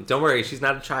 Don't worry, she's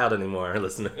not a child anymore,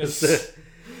 listeners.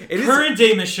 Current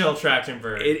day Michelle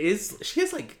Trachtenberg. It is. She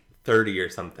is like 30 or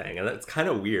something, and that's kind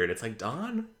of weird. It's like,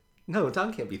 Dawn? No,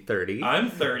 Dawn can't be 30. I'm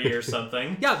 30 or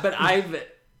something. Yeah, but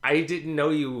I didn't know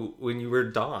you when you were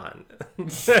Dawn.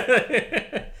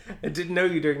 I didn't know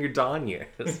you during your Dawn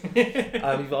years.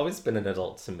 You've always been an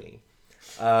adult to me.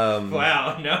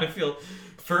 Wow, now I feel...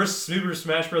 First Super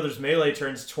Smash Brothers Melee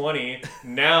turns 20.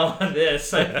 Now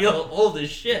this. I feel old as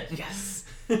shit. Yes.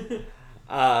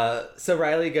 So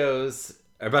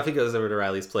Buffy goes over to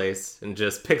Riley's place and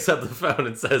just picks up the phone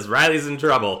and says, Riley's in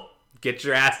trouble. Get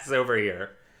your asses over here.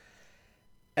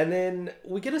 And then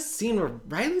we get a scene where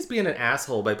Riley's being an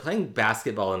asshole by playing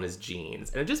basketball in his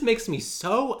jeans. And it just makes me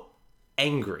so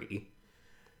angry.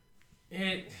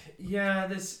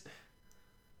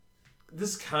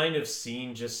 This kind of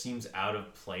scene just seems out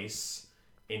of place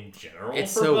in general.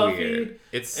 It's for so Buffy. weird.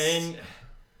 And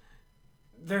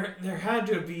there had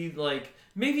to be like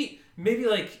maybe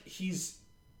like he's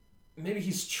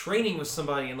training with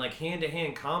somebody in like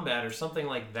hand-to-hand combat or something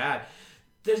like that.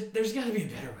 There's got to be a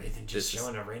better way than just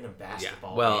showing a random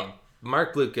basketball game.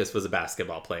 Mark Lucas was a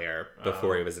basketball player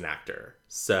before he was an actor.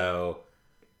 So,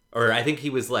 or I think he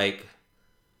was like,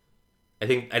 I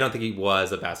don't think he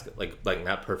was a like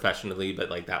not professionally,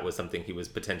 but like that was something he was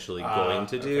potentially going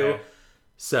to do. Okay.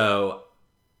 So,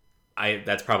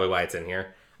 that's probably why it's in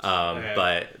here. Okay.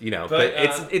 But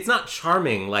it's not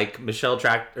charming like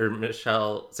Sarah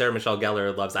Michelle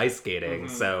Gellar loves ice skating.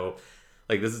 Mm-hmm. So,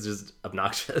 like, this is just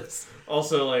obnoxious.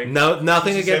 Also, like...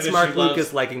 Nothing against Mark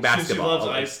Lucas liking basketball. She loves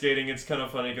ice skating. It's kind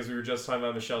of funny because we were just talking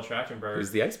about Michelle Trachtenberg.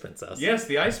 Who's the Ice Princess. Yes,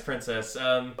 the Ice Princess.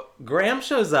 Graham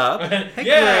shows up. Hey,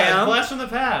 yeah, Graham. Blast from the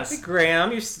past. Hey,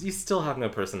 Graham. You still have no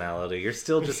personality. You're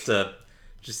still just a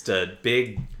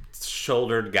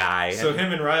big-shouldered guy. So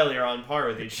him and Riley are on par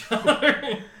with each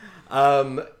other.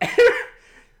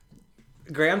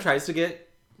 Graham tries to get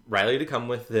Riley to come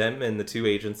with them and the two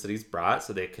agents that he's brought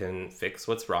so they can fix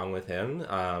what's wrong with him.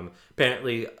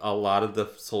 Apparently, a lot of the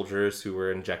soldiers who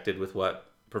were injected with what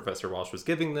Professor Walsh was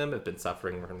giving them have been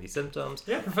suffering from these symptoms.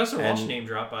 Yeah, Professor Walsh name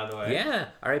drop, by the way. Yeah,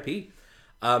 R.I.P.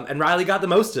 And Riley got the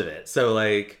most of it. So,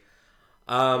 like...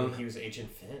 he was Agent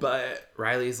Finn. But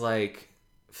Riley's like,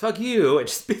 fuck you, and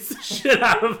just beats the shit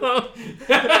out of him.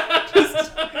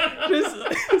 just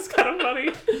it's kind of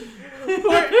funny.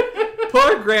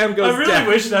 Poor Graham goes down. I really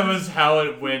wish that was how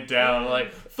it went down.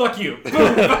 Like, fuck you.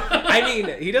 I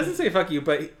mean, he doesn't say fuck you,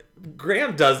 but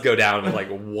Graham does go down with like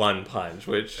one punch,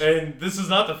 which... And this is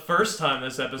not the first time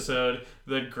this episode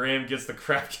that Graham gets the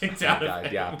crap kicked out of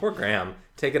him. Yeah, poor Graham.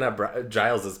 Taking up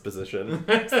Giles' position.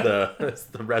 It's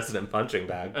the resident punching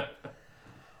bag.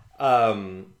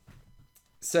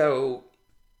 So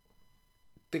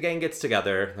the gang gets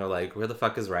together. They're like, where the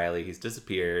fuck is Riley? He's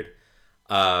disappeared.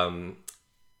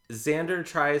 Xander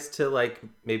tries to like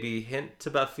maybe hint to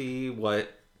Buffy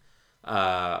what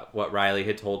Riley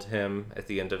had told him at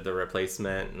the end of the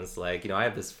replacement, and it's like, I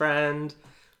have this friend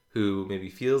who maybe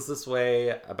feels this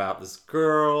way about this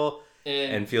girl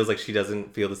and feels like she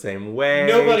doesn't feel the same way.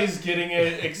 Nobody's getting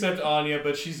it except Anya,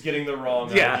 but she's getting the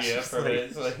wrong idea from it.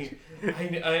 It's like,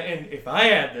 and if I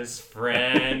had this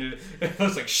friend, I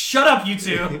was like, shut up, you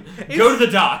two. Go to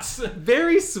the docks.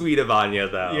 Very sweet of Anya,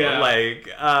 though. Yeah. Like,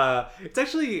 it's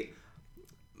actually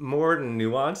more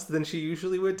nuanced than she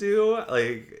usually would do.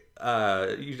 Like,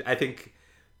 I think,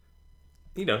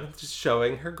 just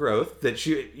showing her growth that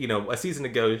she, a season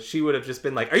ago, she would have just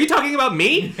been like, are you talking about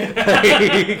me?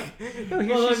 I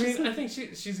think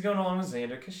she's going along with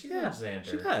Xander because she loves Xander.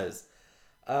 She does.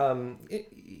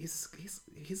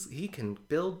 He can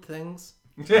build things.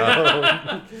 He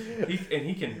can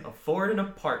afford an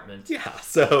apartment. Yeah.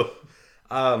 So,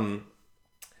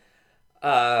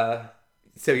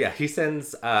 she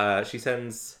sends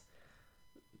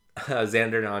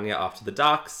Xander and Anya off to the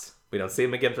docks. We don't see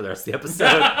him again for the rest of the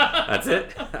episode. That's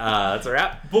it. That's a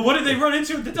wrap. But what did they run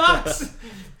into at the docks?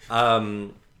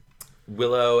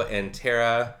 Willow and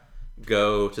Tara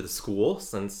go to the school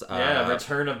since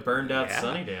return of burned out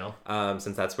Sunnydale.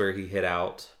 Since that's where he hid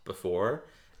out before.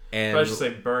 And I should say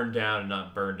burned down and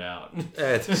not burned out.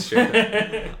 That's true.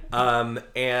 And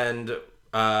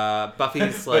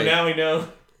Buffy's like, but now we know.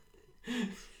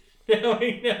 Now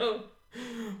we know.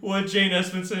 what Jane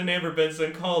Espenson and Amber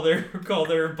Benson call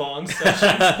their bong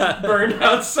sessions,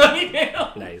 Burnout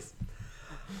Sunnydale. Nice.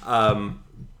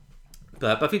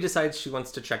 But Buffy decides she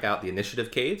wants to check out the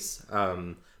Initiative Caves,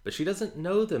 but she doesn't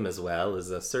know them as well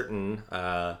as a certain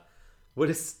what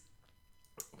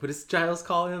does Giles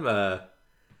call him? A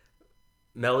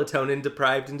melatonin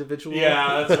deprived individual.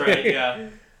 Yeah, that's right. Yeah.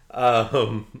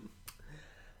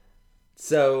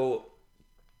 So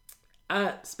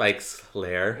at Spike's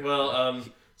lair. Well,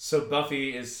 so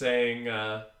Buffy is saying,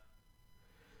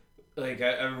 like,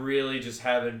 I really just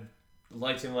haven't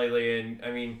liked him lately, and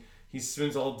I mean, he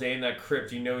spends all day in that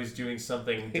crypt. You know he's doing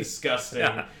something disgusting.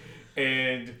 Yeah.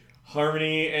 And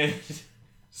Harmony and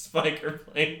Spike are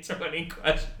playing 20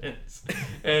 questions.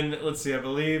 And let's see, I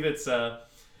believe it's,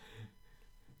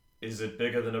 is it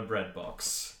bigger than a bread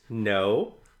box?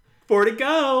 No. 4 to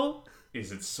go.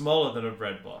 Is it smaller than a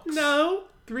bread box? No.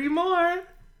 3 more.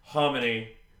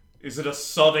 Harmony, is it a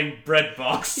sodding bread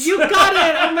box? You got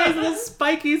it! Oh, my little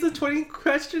Spikey's a 20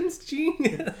 questions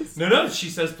genius. No, she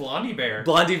says Blondie Bear.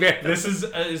 Blondie Bear. This is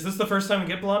this the first time we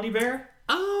get Blondie Bear?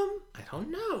 I don't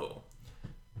know.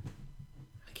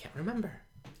 I can't remember.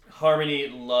 Harmony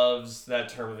loves that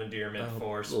term of endearment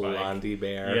for Spike. Blondie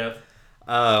Bear. Yep.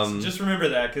 So just remember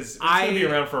that, because it's going to be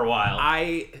around for a while.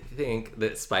 I think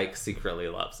that Spike secretly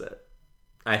loves it.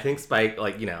 I think Spike,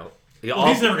 like, you know...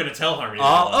 he's never going to tell Harmony.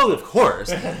 Of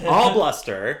course. All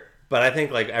bluster. But I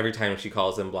think, like, every time she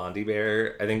calls him Blondie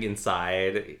Bear, I think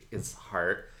inside his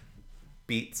heart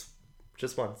beats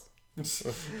just once.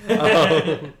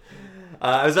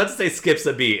 I was about to say skips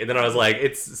a beat, and then I was like,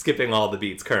 it's skipping all the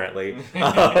beats currently.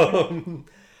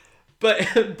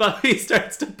 But Buffy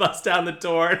starts to bust down the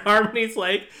door, and Harmony's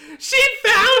like, she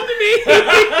found me!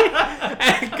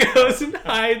 And goes and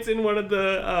hides in one of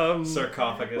the...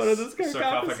 sarcophagus. One of the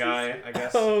sarcophagi, I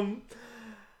guess.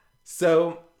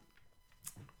 So,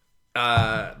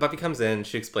 Buffy comes in,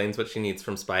 she explains what she needs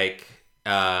from Spike,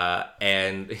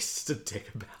 and he's just a dick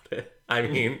about it. I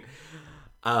mean,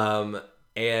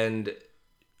 and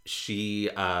she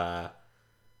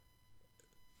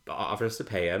offers to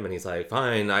pay him, and he's like,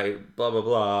 fine, I blah blah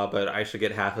blah, but I should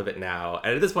get half of it now.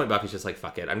 And at this point, Buffy's just like,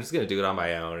 fuck it, I'm just gonna do it on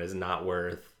my own. It's not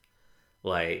worth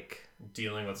like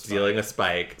dealing with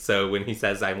Spike. So when he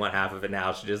says I want half of it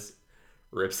now, she just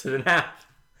rips it in half.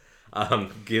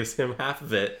 Gives him half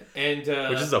of it, and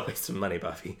which is a waste of money,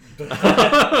 Buffy.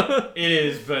 It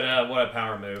is, but what a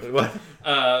power move. What?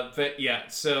 But yeah,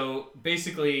 so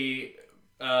basically,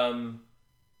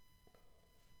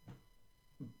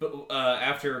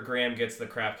 after Graham gets the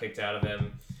crap kicked out of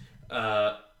him,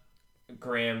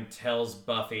 Graham tells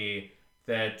Buffy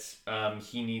that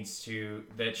she needs to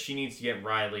get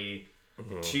Riley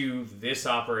to this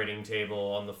operating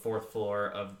table on the 4th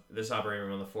floor of this operating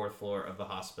room on the 4th floor of the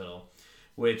hospital,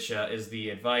 which is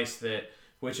the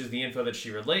info that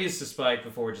she relays to Spike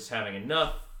before just having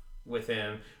enough with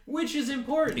him, which is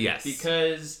important. Yes,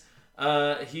 because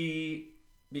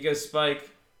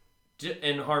Spike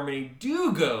and Harmony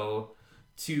do go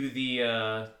to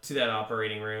that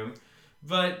operating room,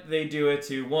 but they do it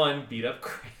to one, beat up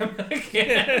Graham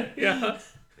again. Yeah.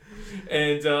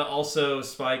 And also,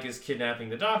 Spike is kidnapping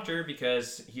the doctor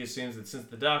because he assumes that since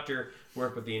the doctor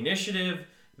worked with the Initiative,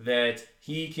 that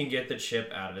he can get the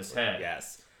chip out of his head.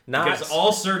 Yes. Because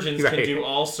all surgeons can do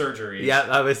all surgeries. Yeah,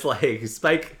 I was like,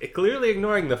 Spike clearly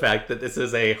ignoring the fact that this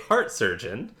is a heart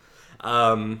surgeon,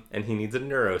 and he needs a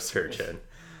neurosurgeon.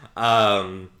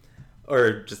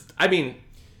 Or just, I mean,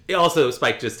 also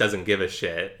Spike just doesn't give a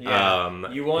shit. Yeah.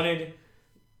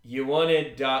 You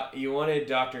wanted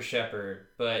Dr. Shepard,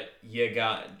 but you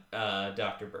got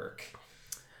Dr. Burke.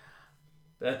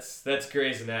 That's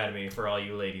Grey's Anatomy for all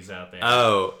you ladies out there.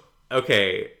 Oh,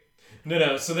 okay.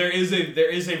 No. So there is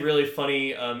a really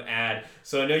funny ad.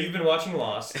 So I know you've been watching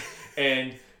Lost,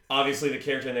 and obviously the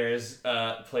character in there is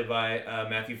played by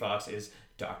Matthew Fox is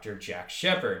Dr. Jack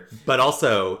Shepard. But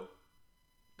also,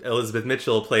 Elizabeth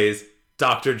Mitchell plays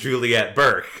Dr. Juliet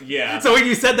Burke. Yeah. So when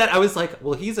you said that, I was like,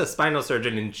 well, he's a spinal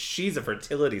surgeon and she's a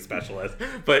fertility specialist.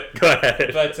 But go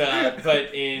ahead. But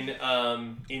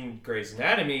in Grey's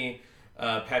Anatomy,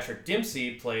 Patrick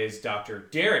Dempsey plays Dr.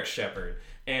 Derek Shepard.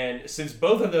 And since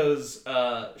both of those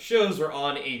shows were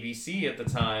on ABC at the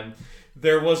time,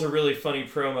 there was a really funny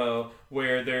promo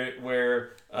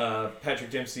where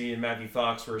Patrick Dempsey and Matthew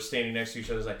Fox were standing next to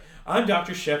each other. It's like, I'm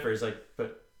Dr. Shepard. It's like,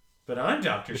 but I'm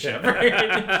Dr. Shepard.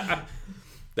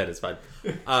 That is fun.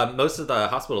 Most of the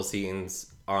hospital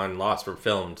scenes on Lost were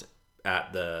filmed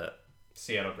at the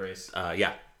Seattle Grace.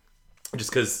 Yeah.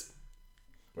 Just because...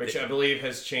 Which I believe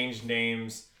has changed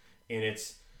names in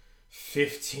its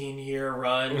 15-year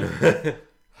run.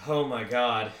 Oh my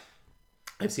god.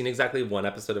 I've seen exactly one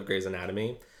episode of Grey's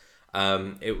Anatomy.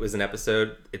 It was an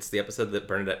episode. It's the episode that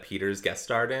Bernadette Peters guest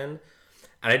starred in,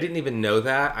 and I didn't even know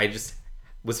that. I just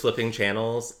was flipping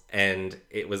channels and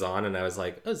it was on, and I was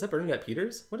like, "Oh, is that Bernadette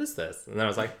Peters? What is this?" And then I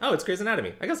was like, "Oh, it's Grey's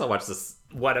Anatomy. I guess I'll watch this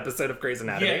one episode of Grey's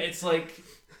Anatomy." Yeah, it's like,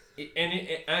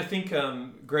 I think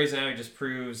Grey's Anatomy just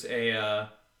proves the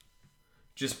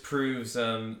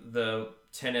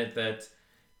tenet that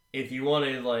if you want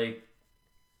to like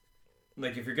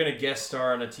if you're gonna guest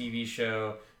star on a TV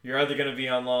show, you're either gonna be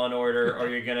on Law and Order or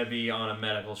you're gonna be on a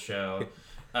medical show.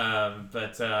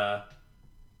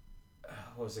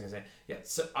 What was I gonna say? Yeah,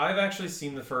 so I've actually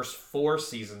seen the first 4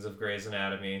 seasons of Grey's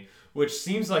Anatomy, which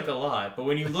seems like a lot, but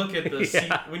when you look at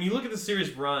the when you look at the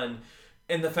series run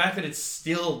and the fact that it's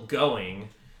still going,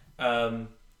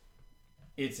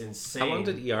 it's insane. How long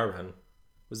did ER run?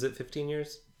 Was it 15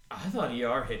 years? I thought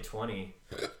ER hit 20.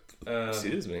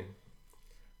 Excuse me.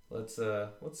 Let's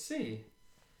see.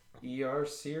 ER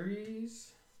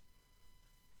series.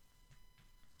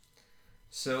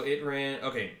 So it ran.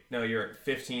 Okay, no, you're at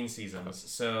 15 seasons.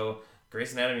 So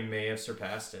Grey's Anatomy may have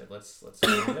surpassed it. Let's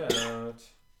find out.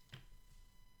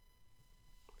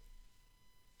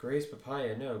 Grey's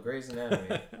Papaya. No, Grey's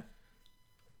Anatomy.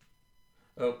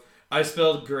 Oh, I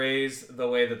spelled Grey's the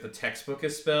way that the textbook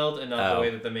is spelled, and not the way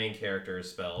that the main character is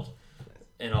spelled,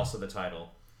 and also the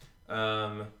title.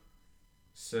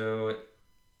 So,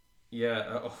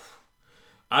 yeah.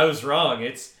 I was wrong.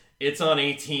 It's on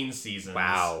 18 seasons.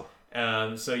 Wow.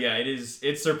 So yeah,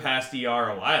 it surpassed ER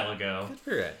a while ago. Good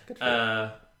for it.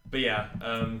 But yeah,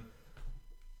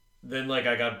 then like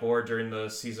I got bored during the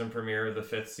season premiere of the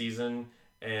 5th season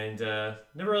and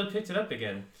never really picked it up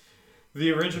again.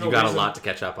 The original You got a lot to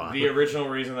catch up on. The original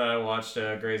reason that I watched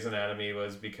Grey's Anatomy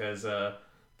was because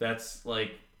that's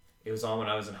like it was on when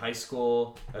I was in high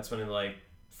school. That's when it like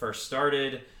first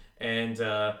started, and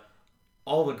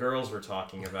all the girls were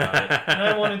talking about it, and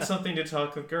I wanted something to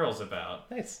talk with girls about.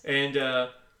 Nice. And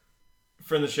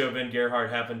from the show, Ben Gerhardt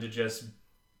happened to just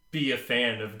be a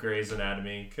fan of Grey's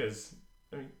Anatomy because,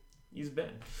 I mean, he's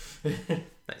Ben.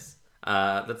 Nice.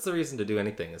 That's the reason to do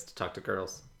anything, is to talk to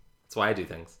girls. That's why I do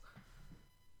things.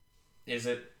 Is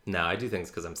it? No, I do things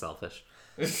because I'm selfish.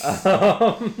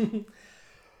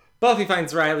 Buffy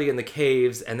finds Riley in the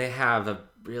caves, and they have a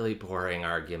really boring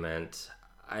argument.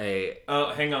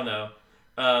 Oh, hang on, though.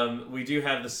 We do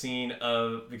have the scene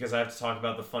of, because I have to talk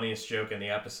about the funniest joke in the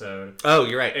episode. Oh,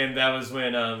 you're right. And that was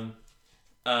when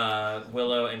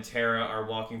Willow and Tara are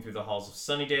walking through the halls of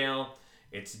Sunnydale.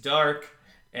 It's dark,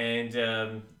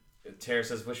 and Tara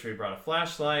says, "Wish we brought a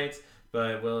flashlight,"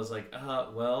 but Willow's like,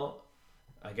 well,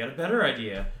 I got a better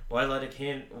idea. Why light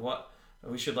a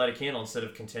we should light a candle instead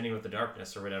of contending with the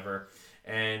darkness or whatever.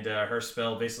 And her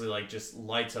spell basically like just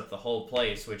lights up the whole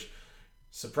place, which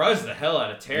surprised the hell out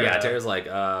of Tara. Yeah, Tara's like,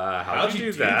 how'd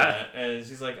you do that? And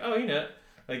she's like, oh,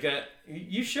 like,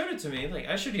 you showed it to me. Like,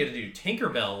 I showed you how to do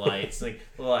Tinkerbell lights. Like,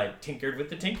 well, I tinkered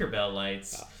with the Tinkerbell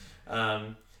lights.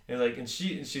 And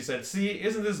she said, see,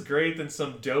 isn't this great than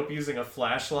some dope using a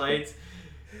flashlight?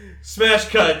 Smash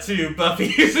cut to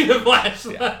Buffy using a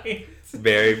flashlight. Yeah.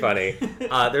 Very funny.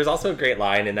 There's also a great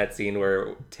line in that scene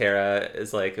where Tara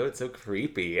is like, "Oh, it's so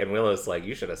creepy," and Willow's like,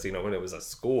 "You should have seen it when it was a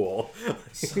school."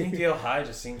 Sunnydale High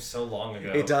just seems so long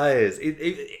ago. It does.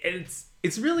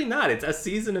 It's really not. It's a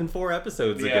season and 4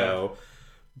 episodes ago.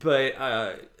 But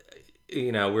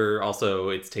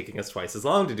it's taking us twice as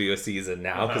long to do a season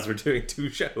now because we're doing 2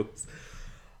 shows.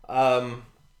 So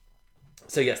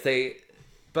yes,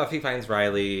 Buffy finds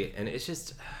Riley, and it's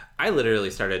just, I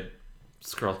literally started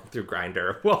scrolling through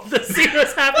Grindr while the scene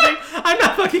was happening. I'm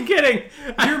not fucking kidding.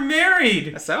 You're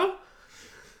married. So?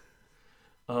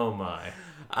 Oh my.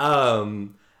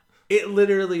 It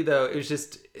literally though, it was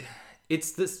just,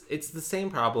 it's the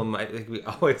same problem I think we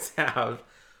always have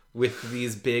with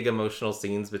these big emotional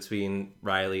scenes between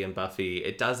Riley and Buffy.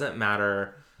 It doesn't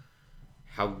matter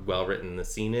how well written the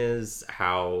scene is,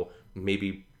 how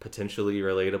maybe potentially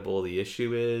relatable the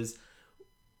issue is.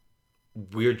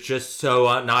 We're just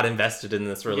so not invested in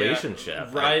this relationship. Yeah,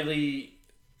 Riley,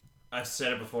 I've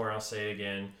said it before, I'll say it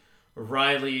again.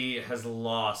 Riley has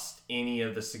lost any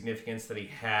of the significance that he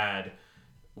had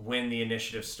when the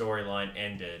Initiative storyline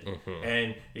ended. Mm-hmm.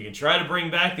 And you can try to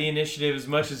bring back the Initiative as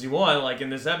much as you want. Like in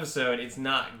this episode, it's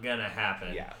not gonna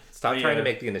happen. Yeah. Stop trying to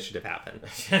make the Initiative happen.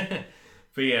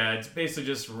 But yeah, it's basically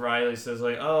just Riley says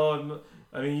like,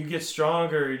 you get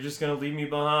stronger, you're just going to leave me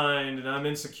behind, and I'm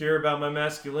insecure about my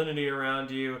masculinity around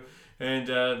you.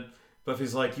 And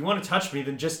Buffy's like, you want to touch me,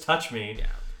 then just touch me. Yeah.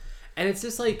 And it's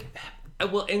just like,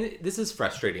 well, and this is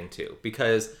frustrating too,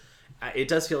 because it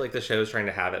does feel like the show is trying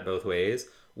to have it both ways,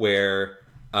 where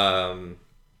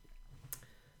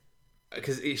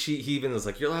because he even was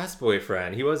like, your last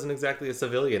boyfriend, he wasn't exactly a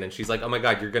civilian, and she's like, oh my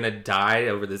god, you're gonna die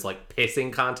over this like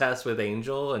pissing contest with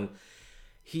Angel, and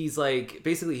he's like,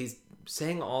 basically he's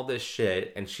saying all this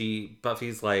shit, and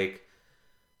Buffy's like,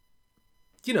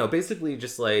 basically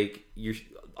just like,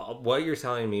 what you're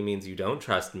telling me means you don't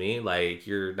trust me, like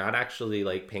you're not actually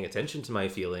like paying attention to my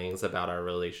feelings about our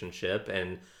relationship,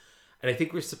 and I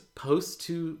think we're supposed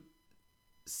to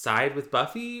side with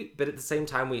Buffy, but at the same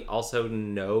time we also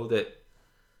know that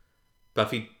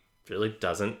Buffy really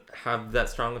doesn't have that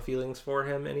strong of feelings for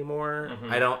him anymore.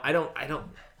 I don't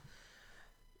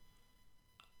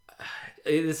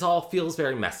this all feels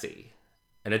very messy,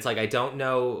 and it's like I don't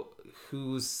know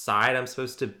whose side I'm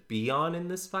supposed to be on in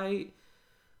this fight,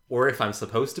 or if I'm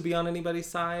supposed to be on anybody's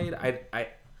side.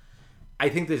 I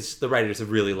think that the writers have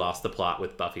really lost the plot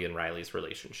with Buffy and Riley's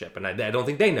relationship, and I don't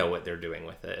think they know what they're doing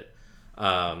with it.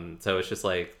 So it's just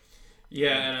like,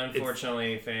 yeah, and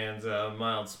unfortunately, fans,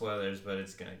 mild spoilers, but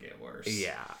it's gonna get worse.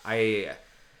 Yeah,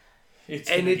 it's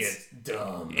gonna get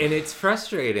dumb, and it's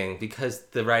frustrating because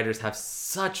the writers have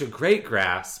such a great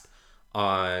grasp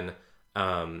on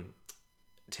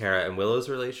Tara and Willow's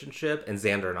relationship and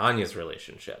Xander and Anya's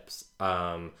relationships.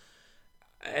 And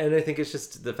I think it's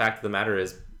just the fact of the matter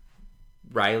is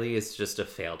Riley is just a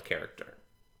failed character.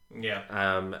 Yeah.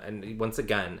 And once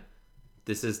again,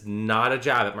 this is not a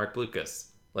jab at Mark Blucas.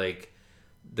 Like,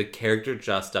 the character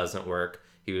just doesn't work.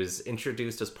 He was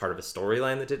introduced as part of a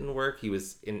storyline that didn't work. He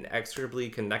was inexorably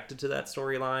connected to that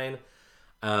storyline.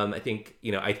 I think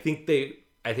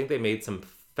they made some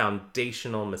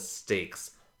foundational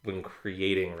mistakes when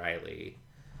creating Riley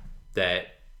that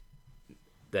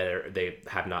they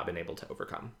have not been able to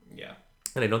overcome. Yeah.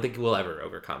 And I don't think we'll ever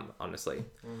overcome, honestly.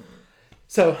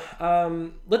 So,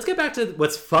 let's get back to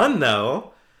what's fun,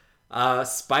 though.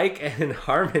 Spike and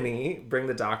Harmony bring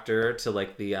the Doctor to,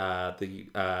 like, the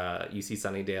UC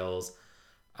Sunnydale's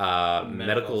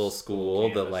medical school.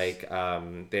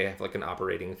 They have, like, an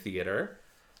operating theater.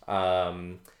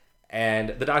 And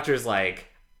the Doctor's like,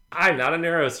 I'm not a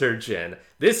neurosurgeon.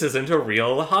 This isn't a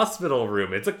real hospital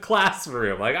room. It's a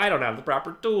classroom. Like, I don't have the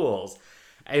proper tools.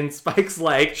 And Spike's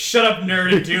like, shut up,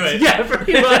 nerd, and do it. Yeah,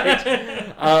 pretty much.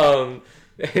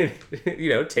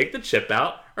 Take the chip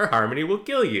out or Harmony will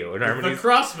kill you. And Harmony's the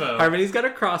crossbow. Harmony's got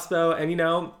a crossbow, and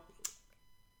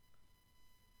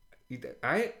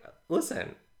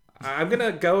I'm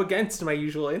gonna go against my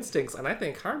usual instincts, and I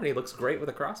think Harmony looks great with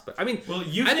a crossbow. I mean, well,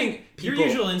 your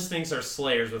usual instincts are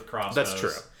slayers with crossbows. That's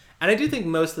true. And I do think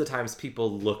most of the times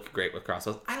people look great with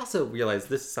crossbows. I also realize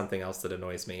this is something else that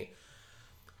annoys me.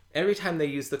 Every time they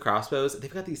use the crossbows,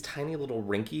 they've got these tiny little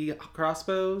rinky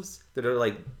crossbows that are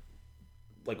like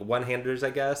one-handers, I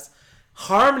guess.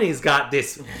 Harmony's got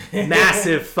this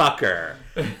massive fucker.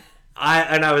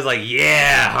 I was like,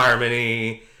 yeah,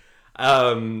 Harmony.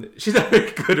 She's not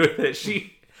very good with it.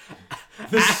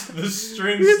 The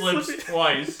string slips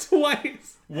twice.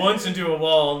 Twice. Once into a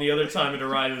wall, and the other time into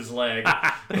Ryder's leg.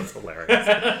 That's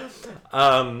hilarious.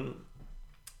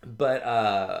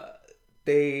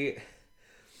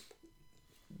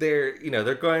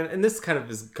 They're going, and this kind of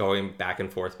is going back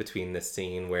and forth between this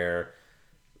scene where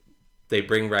they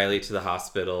bring Riley to the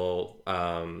hospital.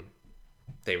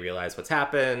 They realize what's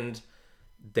happened.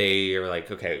 They are like,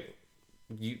 okay,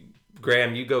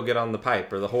 Graham, you go get on the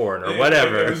pipe or the horn or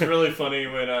whatever. It was really funny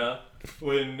when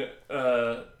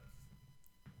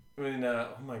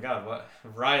oh my god, what?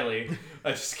 Riley.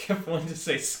 I just kept wanting to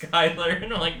say Skylar,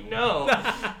 and I'm like, no.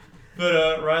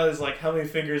 But Riley's like, how many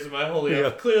fingers am I holding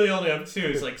up? Clearly only have 2.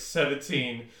 It's like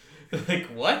 17. Like,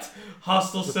 what?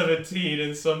 Hostile 17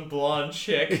 and some blonde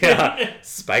chick. Yeah.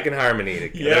 Spike and Harmony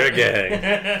together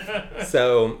again.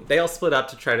 So they all split up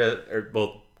to try to,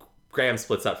 Graham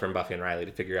splits up from Buffy and Riley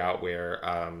to figure out where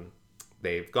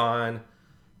they've gone.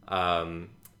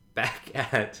 Back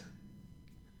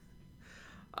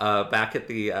at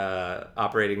the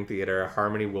operating theater,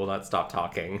 Harmony will not stop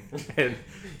talking, and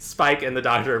Spike and the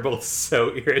Doctor are both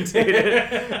so irritated.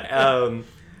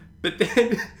 But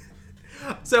then,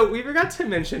 so we forgot to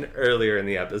mention earlier in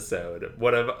the episode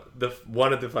one of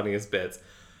the funniest bits.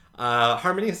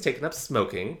 Harmony has taken up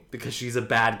smoking because she's a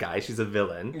bad guy. She's a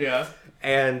villain. Yeah.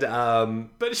 And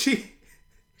but she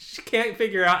can't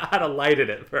figure out how to light it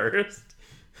at first.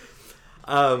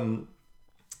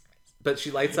 But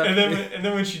she lights up, and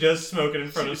then when she does smoke it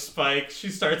in front of Spike, she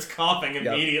starts coughing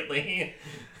immediately.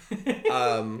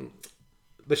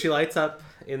 But she lights up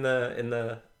in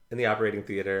the operating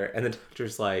theater, and the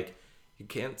Doctor's like, "You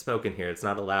can't smoke in here. It's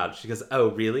not allowed." She goes, "Oh,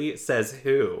 really? It says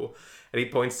who?" And he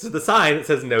points to the sign that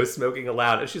says "No smoking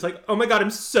allowed." And she's like, "Oh my god, I'm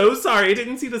so sorry. I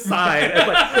didn't see the sign." And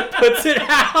like puts it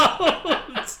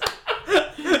out.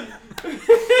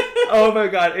 Oh my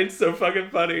god, it's so fucking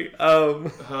funny.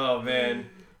 Oh man,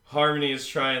 Harmony is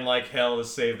trying like hell to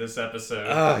save this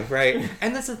episode. Right.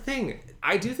 And that's the thing.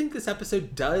 I do think this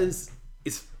episode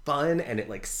is fun, and it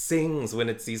like sings when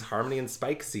it's these Harmony and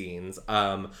Spike scenes.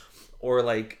 Or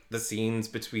like the scenes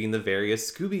between the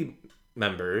various Scooby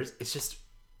members. It's just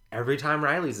every time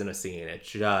Riley's in a scene, it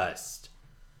just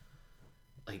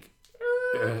like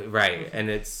right. And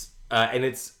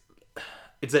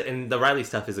and the Riley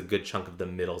stuff is a good chunk of the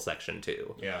middle section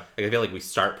too. Yeah. Like I feel like we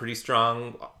start pretty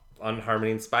strong on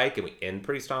Harmony and Spike, and we end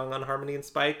pretty strong on Harmony and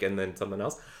Spike, and then someone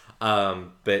else.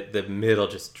 But the middle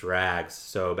just drags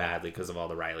so badly because of all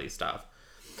the Riley stuff.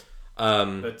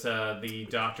 But the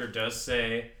doctor does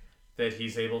say that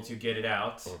he's able to get it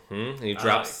out. And he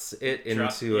drops it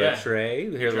into a tray.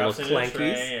 We hear little clankies.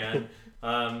 Tray, and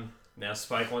now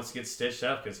Spike wants to get stitched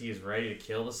up because he is ready to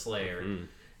kill the Slayer.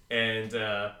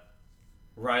 And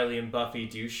Riley and Buffy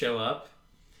do show up,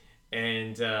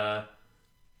 and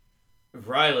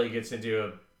Riley gets into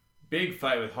a big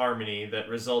fight with Harmony that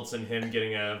results in him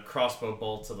getting a crossbow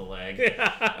bolt to the leg.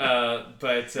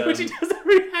 Which he doesn't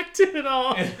react to at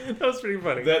all. That was pretty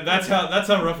funny. That's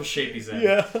how rough a shape he's in.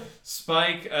 Yeah.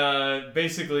 Spike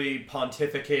basically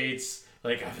pontificates,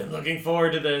 like, I've been looking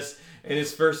forward to this. In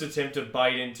his first attempt to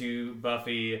bite into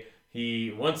Buffy,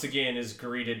 he once again is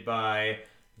greeted by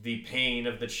the pain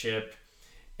of the chip.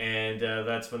 And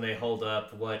that's when they hold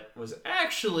up what was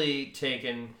actually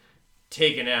taken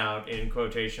out in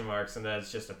quotation marks, and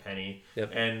that's just a penny.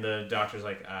 Yep. And the doctor's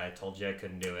like, I told you I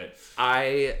couldn't do it.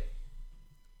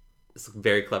 It's a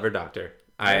very clever doctor.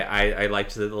 I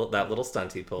liked that little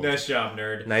stunt he pulled. Nice job,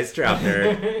 nerd. Nice job,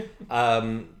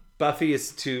 nerd. Buffy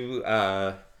is too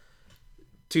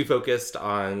focused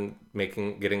on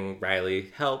getting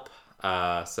Riley help.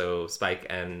 So Spike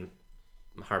and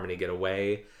Harmony get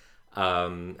away.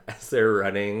 As they're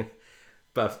running,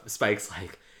 Spike's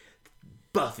like,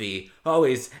 Buffy,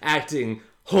 always acting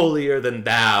holier than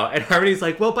thou. And Harmony's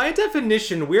like, well, by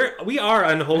definition, we are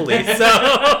unholy,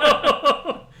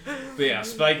 so... But yeah,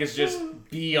 Spike is just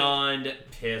beyond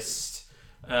pissed.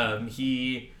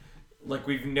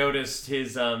 We've noticed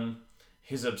his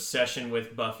obsession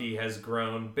with Buffy has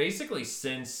grown basically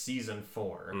since season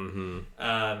 4.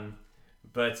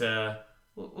 But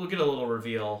we'll get a little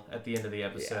reveal at the end of the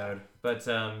episode. Yeah. But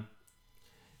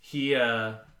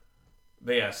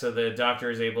so the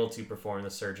doctor is able to perform the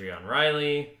surgery on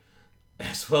Riley,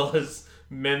 as well as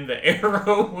mend the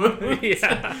arrow wound.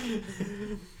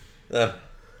 Yeah.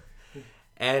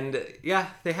 And yeah,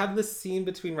 they have this scene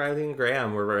between Riley and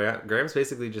Graham where Graham's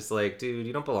basically just like, dude,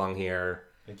 you don't belong here.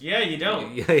 Like, yeah, you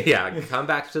don't. Yeah, come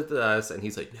back to us. And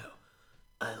he's like, no,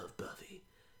 I love Buffy.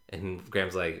 And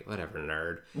Graham's like, whatever,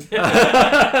 nerd.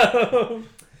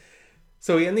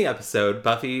 So we end the episode.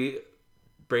 Buffy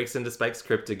breaks into Spike's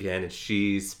crypt again, and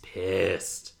she's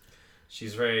pissed.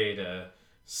 She's ready to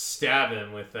stab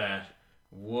him with that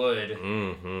wood.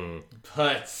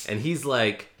 But... And he's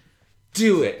like,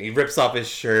 do it. He rips off his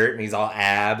shirt, and he's all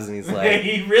abs, and he's like...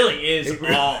 He really is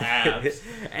all abs.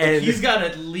 And like, he's got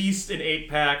at least an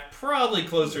 8-pack, probably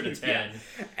closer to 10.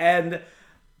 Yeah. And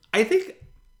I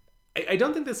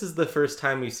don't think this is the first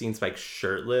time we've seen Spike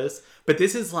shirtless, but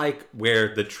this is like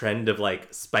where the trend of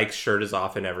like Spike's shirt is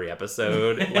off in every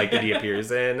episode, like that he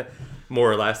appears in, more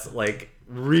or less, like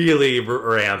really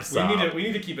ramps up. We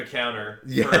need to keep a counter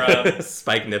for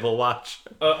Spike nipple watch.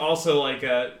 Also, like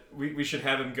we should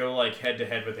have him go like head to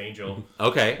head with Angel.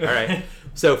 Okay, all right.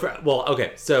 So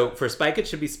for Spike it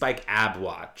should be Spike ab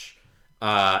watch,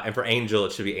 and for Angel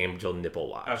it should be Angel nipple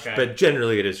watch. Okay. But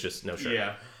generally it is just no shirt.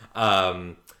 Yeah.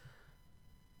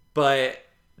 But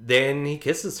then he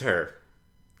kisses her.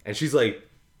 And she's like,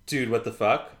 dude, what the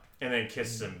fuck? And then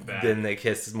kisses him back. Then they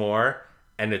kiss more.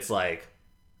 And it's like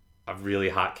a really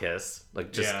hot kiss.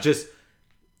 Like, just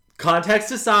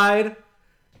context aside,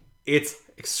 it's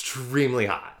extremely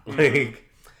hot. Like,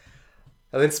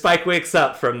 and then Spike wakes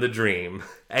up from the dream.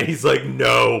 And he's like,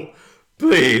 no,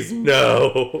 please,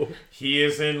 no. He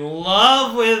is in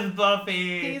love with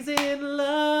Buffy. He's in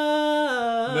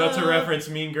love. Not to reference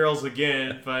Mean Girls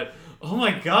again, but oh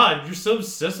my god, you're so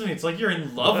obsessed with me. It's like you're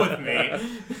in love with me.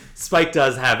 Spike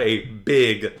does have a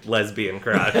big lesbian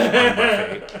crush on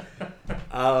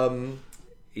Buffy.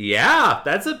 Yeah,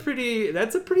 that's a pretty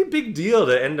big deal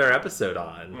to end our episode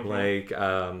on. Like, it's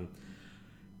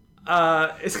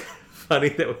kind of funny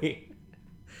that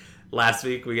last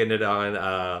week we ended on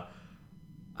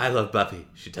I love Buffy,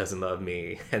 she doesn't love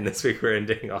me, and this week we're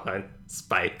ending on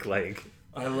Spike, like,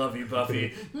 I love you,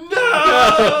 Buffy.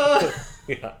 No!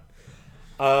 Yeah.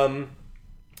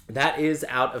 That is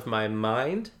out of my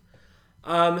mind.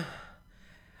 I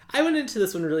I went into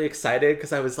this one really excited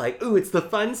because I was like, ooh, it's the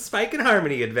fun Spike and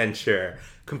Harmony adventure.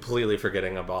 Completely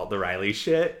forgetting about the Riley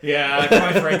shit. Yeah,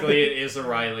 quite frankly, it is a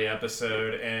Riley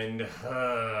episode, and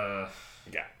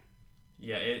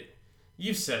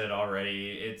you've said it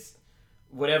already. It's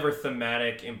whatever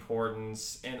thematic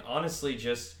importance and honestly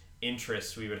just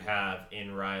interest we would have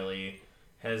in Riley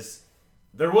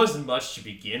there wasn't much to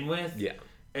begin with. Yeah.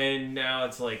 And now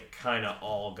it's like kind of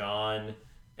all gone,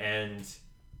 and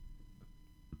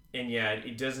yeah,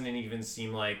 it doesn't even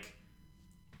seem like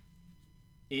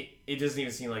it doesn't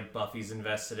even seem like Buffy's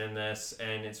invested in this,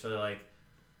 and it's really like,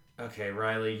 okay,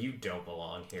 Riley, you don't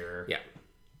belong here. Yeah.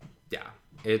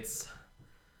 It's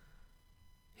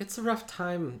a rough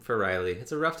time for Riley.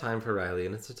 It's a rough time for Riley,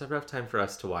 and it's a rough time for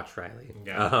us to watch Riley.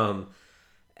 Yeah.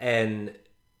 And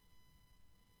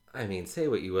I mean, say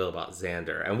what you will about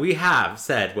Xander, and we have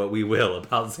said what we will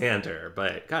about Xander,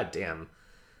 but goddamn,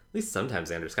 at least sometimes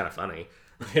Xander's kind of funny.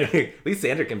 At least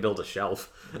Xander can build a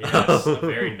shelf. Yes, a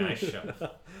very nice shelf.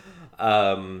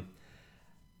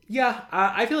 Yeah,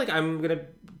 I feel like I'm gonna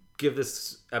give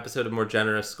this episode a more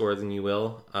generous score than you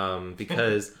will,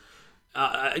 because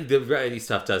the Riley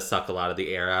stuff does suck a lot of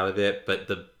the air out of it, but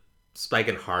the Spike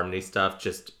and Harmony stuff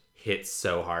just hits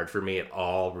so hard for me. It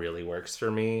all really works for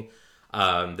me.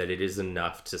 That it is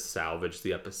enough to salvage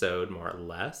the episode more or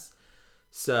less.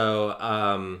 So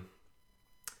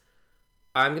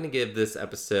I'm gonna give this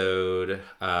episode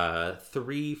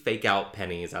 3 fake out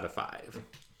pennies out of 5.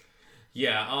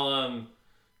 Yeah, I'll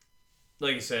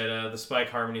like you said, the Spike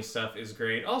Harmony stuff is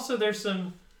great. Also, there's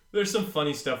some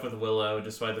funny stuff with Willow,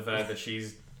 despite the fact that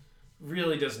she's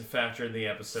really doesn't factor in the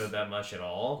episode that much at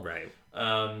all. Right.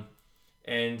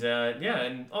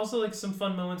 And also like some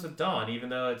fun moments with Dawn, even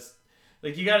though it's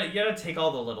like you gotta take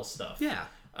all the little stuff. Yeah.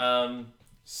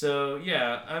 So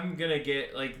yeah, I'm gonna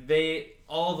get like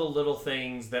all the little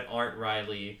things that aren't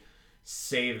Riley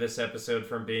save this episode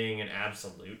from being an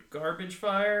absolute garbage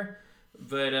fire,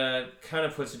 but kind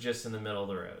of puts it just in the middle of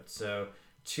the road. So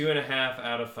 2.5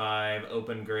 out of 5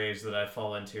 open graves that I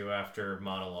fall into after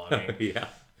monologuing. Yeah.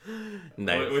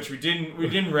 Nice. Which we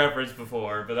didn't reference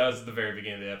before, but that was at the very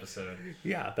beginning of the episode.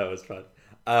 Yeah, that was fun.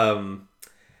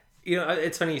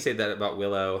 It's funny you say that about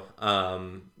Willow,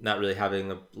 not really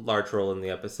having a large role in the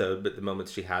episode, but the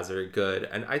moments she has are good.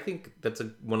 And I think that's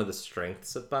one of the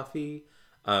strengths of Buffy.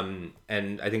 And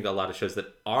I think a lot of shows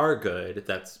that are good,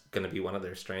 that's going to be one of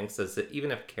their strengths, is that even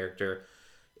if a character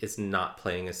is not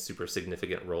playing a super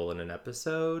significant role in an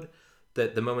episode,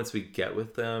 that the moments we get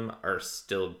with them are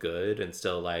still good and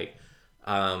still like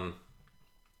the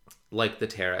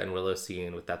Tara and Willow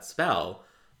scene with that spell.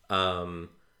 Has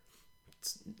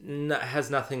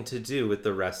nothing to do with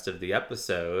the rest of the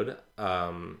episode,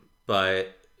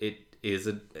 but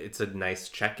it's a nice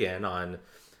check-in on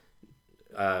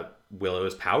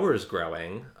Willow's powers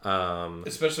growing,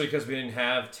 especially because we didn't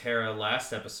have Tara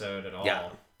last episode at all. Yeah.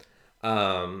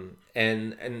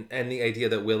 And the idea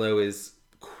that Willow is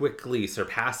quickly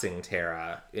surpassing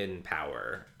Tara in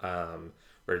power,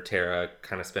 where Tara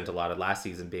kind of spent a lot of last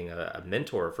season being a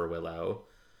mentor for Willow.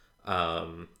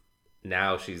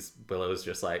 Now Willow's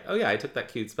just like, oh yeah, I took that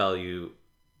cute spell you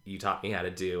taught me how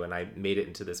to do, and I made it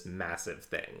into this massive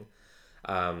thing.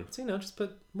 So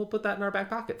we'll put that in our back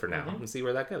pocket for now and see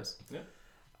where that goes. Yeah.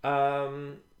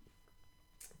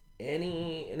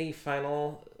 Any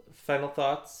final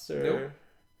thoughts or?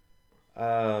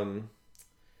 Nope.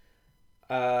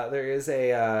 There is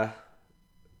a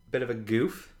bit of a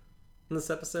goof in this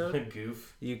episode. A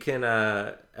goof. You can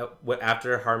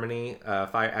after Harmony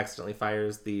accidentally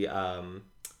fires the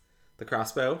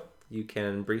crossbow, you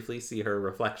can briefly see her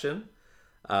reflection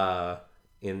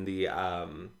in the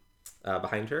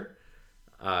behind her.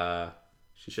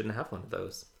 She shouldn't have one of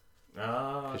those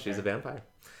because she's a vampire.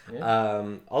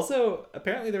 Yeah. Also,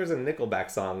 apparently there was a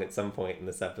Nickelback song at some point in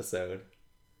this episode.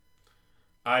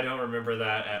 I don't remember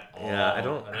that at all. Yeah, I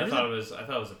thought it was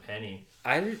a penny.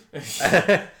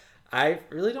 I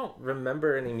really don't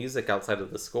remember any music outside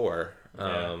of the score.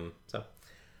 Yeah.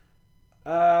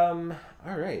 All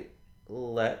right,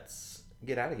 let's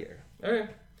get out of here. Okay.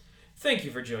 Thank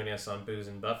you for joining us on Booze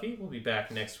and Buffy. We'll be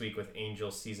back next week with Angel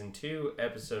Season 2,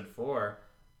 Episode 4,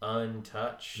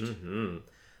 Untouched. Mm-hmm.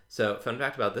 So, fun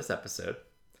fact about this episode.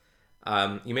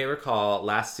 You may recall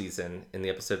last season in the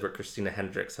episode where Christina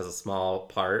Hendricks has a small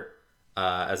part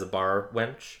as a bar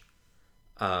wench.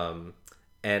 And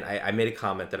I made a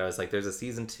comment that I was like, there's a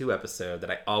season 2 episode that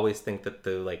I always think that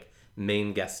the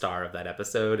main guest star of that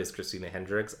episode is Christina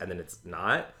Hendricks, and then it's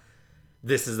not.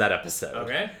 This is that episode.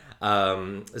 Okay.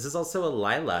 This is also a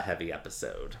Lila heavy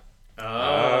episode.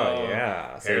 Oh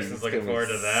yeah. Harrison's looking forward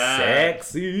to that.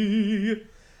 Sexy.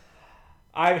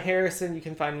 I'm Harrison. You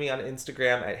can find me on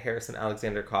Instagram at Harrison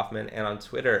Alexander Kaufman and on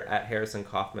Twitter at Harrison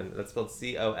Kaufman. That's spelled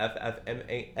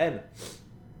Coffman.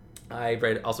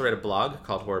 I also write a blog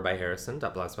called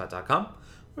horrorbyharrison.blogspot.com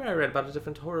where I write about a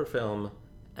different horror film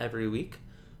every week.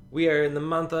 We are in the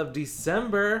month of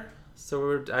December,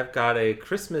 so I've got a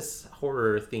Christmas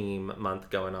horror theme month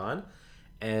going on.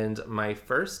 And my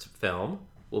first film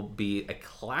will be a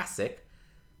classic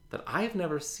that I've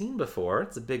never seen before.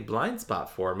 It's a big blind spot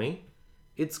for me.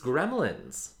 It's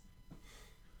Gremlins.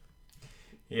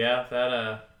 Yeah,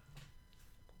 I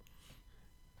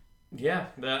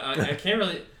can't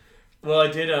really. Well,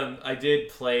 I did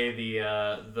play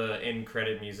the end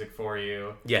credit music for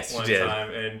you. Yes, one you did.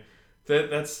 time, and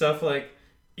that stuff, like,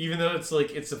 even though it's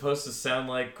like it's supposed to sound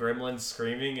like gremlins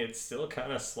screaming, it still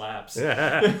kind of slaps.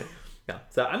 Yeah,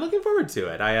 so I'm looking forward to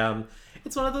it.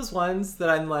 It's one of those ones that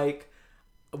I'm like,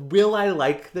 will I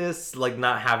like this? Like,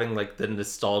 not having like the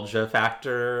nostalgia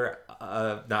factor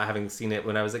of not having seen it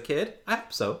when I was a kid. I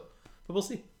hope so, but we'll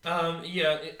see.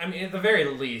 Yeah, I mean, at the very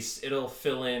least, it'll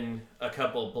fill in a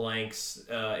couple blanks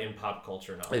in pop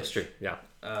culture knowledge. It's true, yeah.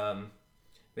 But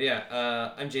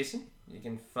yeah, I'm Jason. You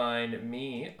can find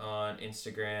me on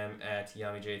Instagram at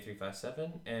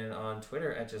YamiJ357 and on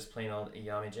Twitter at just plain old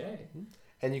YamiJ.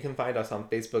 And you can find us on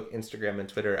Facebook, Instagram, and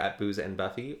Twitter at Booze and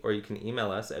Buffy, or you can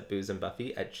email us at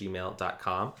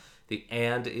boozeandbuffy@gmail.com. The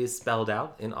 "and" is spelled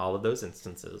out in all of those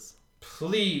instances.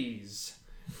 Please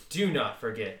do not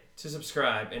forget to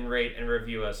subscribe and rate and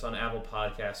review us on Apple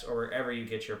Podcasts or wherever you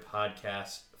get your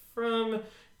podcasts from.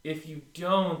 If you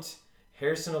don't,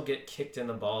 Harrison will get kicked in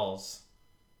the balls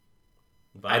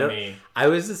by me. I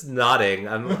was just nodding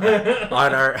on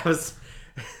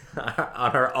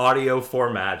our audio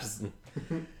format.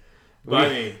 By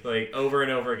me, like, over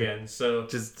and over again. So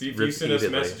just if you send us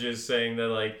repeatedly. messages saying that,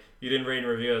 like, you didn't rate and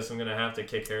review us, I'm gonna have to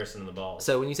kick Harrison in the balls.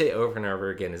 So when you say over and over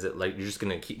again, is it like you're just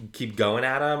gonna keep going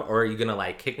at him, or are you gonna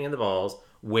like kick me in the balls,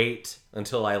 wait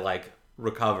until I like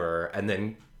recover, and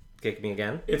then kick me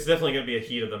again? It's definitely gonna be a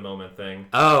heat of the moment thing.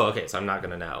 Oh, okay. So I'm not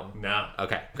gonna know. No.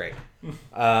 Okay, great.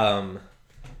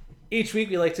 Each week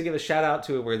we like to give a shout out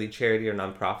to a worthy charity or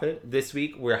nonprofit. This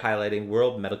week we're highlighting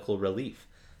World Medical Relief.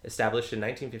 Established in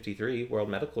 1953, World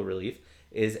Medical Relief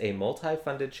is a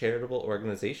multi-funded charitable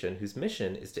organization whose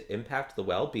mission is to impact the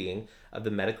well-being of the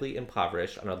medically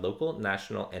impoverished on a local,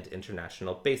 national, and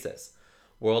international basis.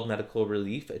 World Medical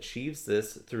Relief achieves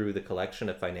this through the collection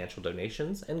of financial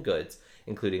donations and goods,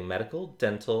 including medical,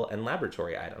 dental, and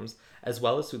laboratory items, as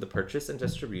well as through the purchase and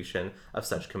distribution of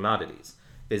such commodities.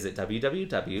 Visit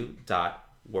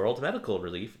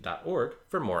www.worldmedicalrelief.org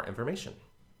for more information.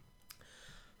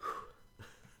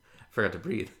 Forgot to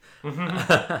breathe.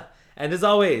 And as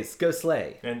always, go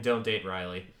slay. And don't date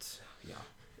Riley. Yeah.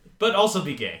 But also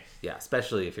be gay. Yeah,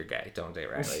 especially if you're gay. Don't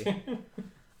date Riley.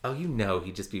 Oh, you know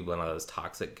he'd just be one of those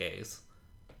toxic gays.